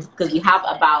go, because we have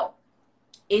about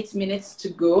 8 minutes to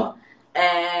go.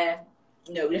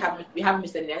 No, we haven't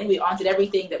missed anything. I think we answered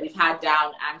everything that we've had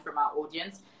down and from our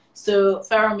audience. So,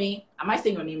 Fermi, am I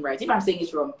saying your name right? If I'm saying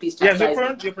it wrong, please chastise me.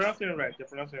 You're pronouncing it right.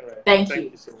 Thank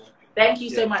you so much. Thank you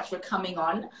so much for coming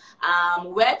on.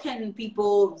 Where can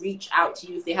people reach out to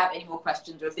you if they have any more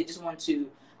questions or if they just want to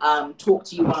talk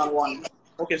to you one-on-one?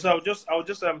 Okay, so I'll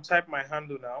just type my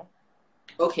handle now.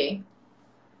 Okay.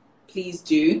 Please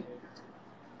do.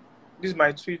 This is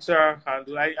my Twitter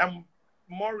handle. I'm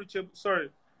more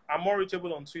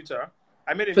reachable on Twitter.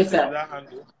 I made a mistake with that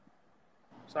handle.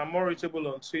 So I'm more reachable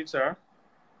on Twitter.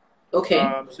 Okay.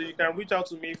 So you can reach out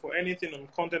to me for anything on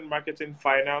content marketing,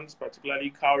 finance, particularly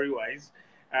cowrie-wise.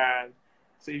 And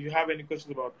so if you have any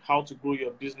questions about how to grow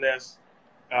your business,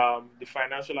 the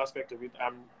financial aspect of it,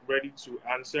 I'm ready to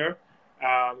answer.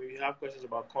 If you have questions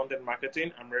about content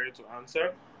marketing, I'm ready to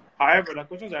answer. However, the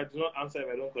questions I do not answer if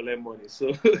I don't collect money.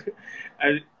 So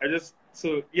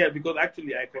because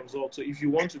actually I consult. So if you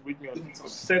want to reach me on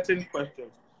certain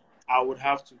questions, I would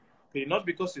have to pay, not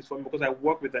because it's fun, because I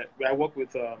work with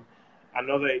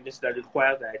another agency that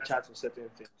requires that I charge for certain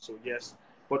things. So yes,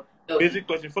 but basic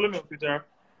question, follow me on Twitter.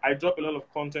 I drop a lot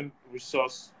of content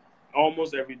resource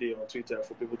almost every day on Twitter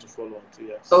for people to follow on. So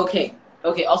yes.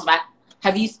 Okay, awesome.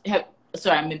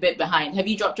 Sorry, I'm a bit behind. Have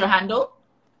you dropped your handle?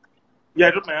 Yeah,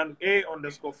 I dropped my handle,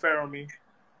 A_Feromi.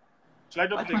 Should I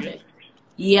drop it again?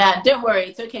 Yeah, don't worry.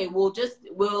 It's okay. We'll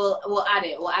add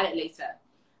it. We'll add it later.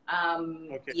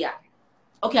 Okay. Yeah.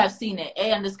 Okay, I've seen it.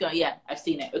 A_, yeah, I've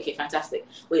seen it. Okay, fantastic.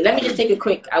 Wait, let me just take a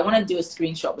quick, I want to do a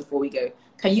screenshot before we go.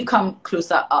 Can you come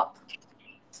closer up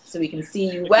so we can see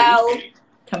you well?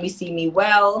 Can we see me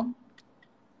well?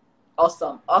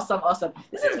 Awesome, awesome, awesome.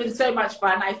 This has been so much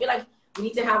fun. I feel like we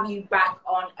need to have you back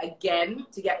on again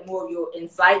to get more of your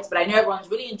insights, but I know everyone's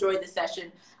really enjoyed this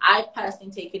session. I've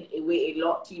personally taken away a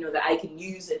lot, that I can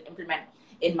use and implement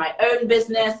in my own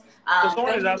business.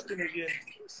 Someone is asking again.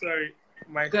 Sorry,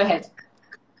 Go ahead.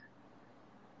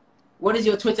 What is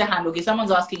your Twitter handle? Okay,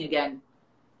 someone's asking again.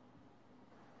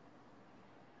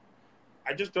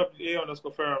 I just dropped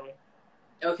A_Ferrami.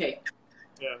 Okay.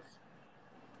 Yes.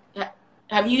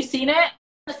 Have you seen it? I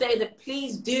want to say that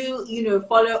please do,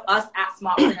 follow us at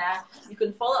Smartpreneur. You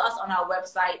can follow us on our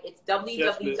website. It's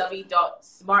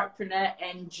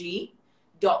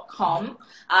www.smartpreneurng.com.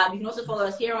 You can also follow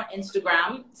us here on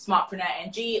Instagram,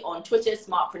 SmartpreneurNG, on Twitter,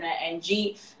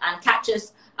 SmartpreneurNG, and catch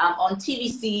us on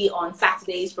TVC on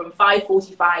Saturdays from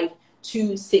 5:45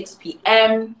 to 6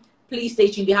 p.m. Please stay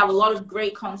tuned. We have a lot of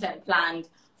great content planned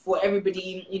for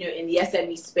everybody, in the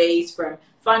SME space, from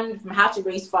how to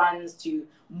raise funds to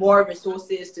more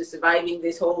resources to surviving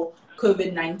this whole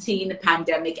COVID-19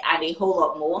 pandemic and a whole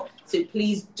lot more. So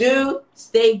please do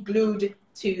stay glued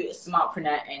to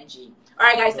Smartpreneur NG. All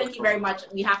right, guys, thank you very much.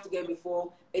 We have to go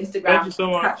before Instagram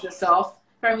cuts us off.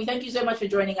 Fermi, thank you so much for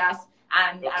joining us.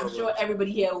 And I'm sure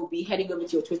everybody here will be heading over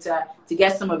to your Twitter to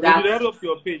get some of that. You head up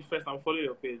your page first and follow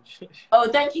your page. Oh,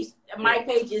 thank you. My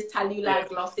page is Tallulah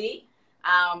Glossy.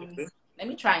 Let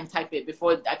me try and type it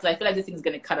before, because I feel like this thing is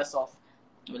going to cut us off.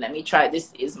 Let me try.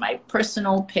 This is my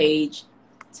personal page,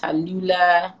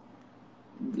 Tallulah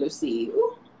Glossy.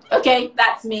 Okay,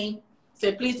 that's me.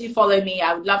 So please do follow me.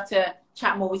 I would love to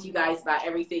chat more with you guys about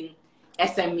everything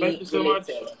SME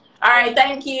related. All right,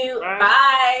 thank you.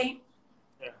 Bye.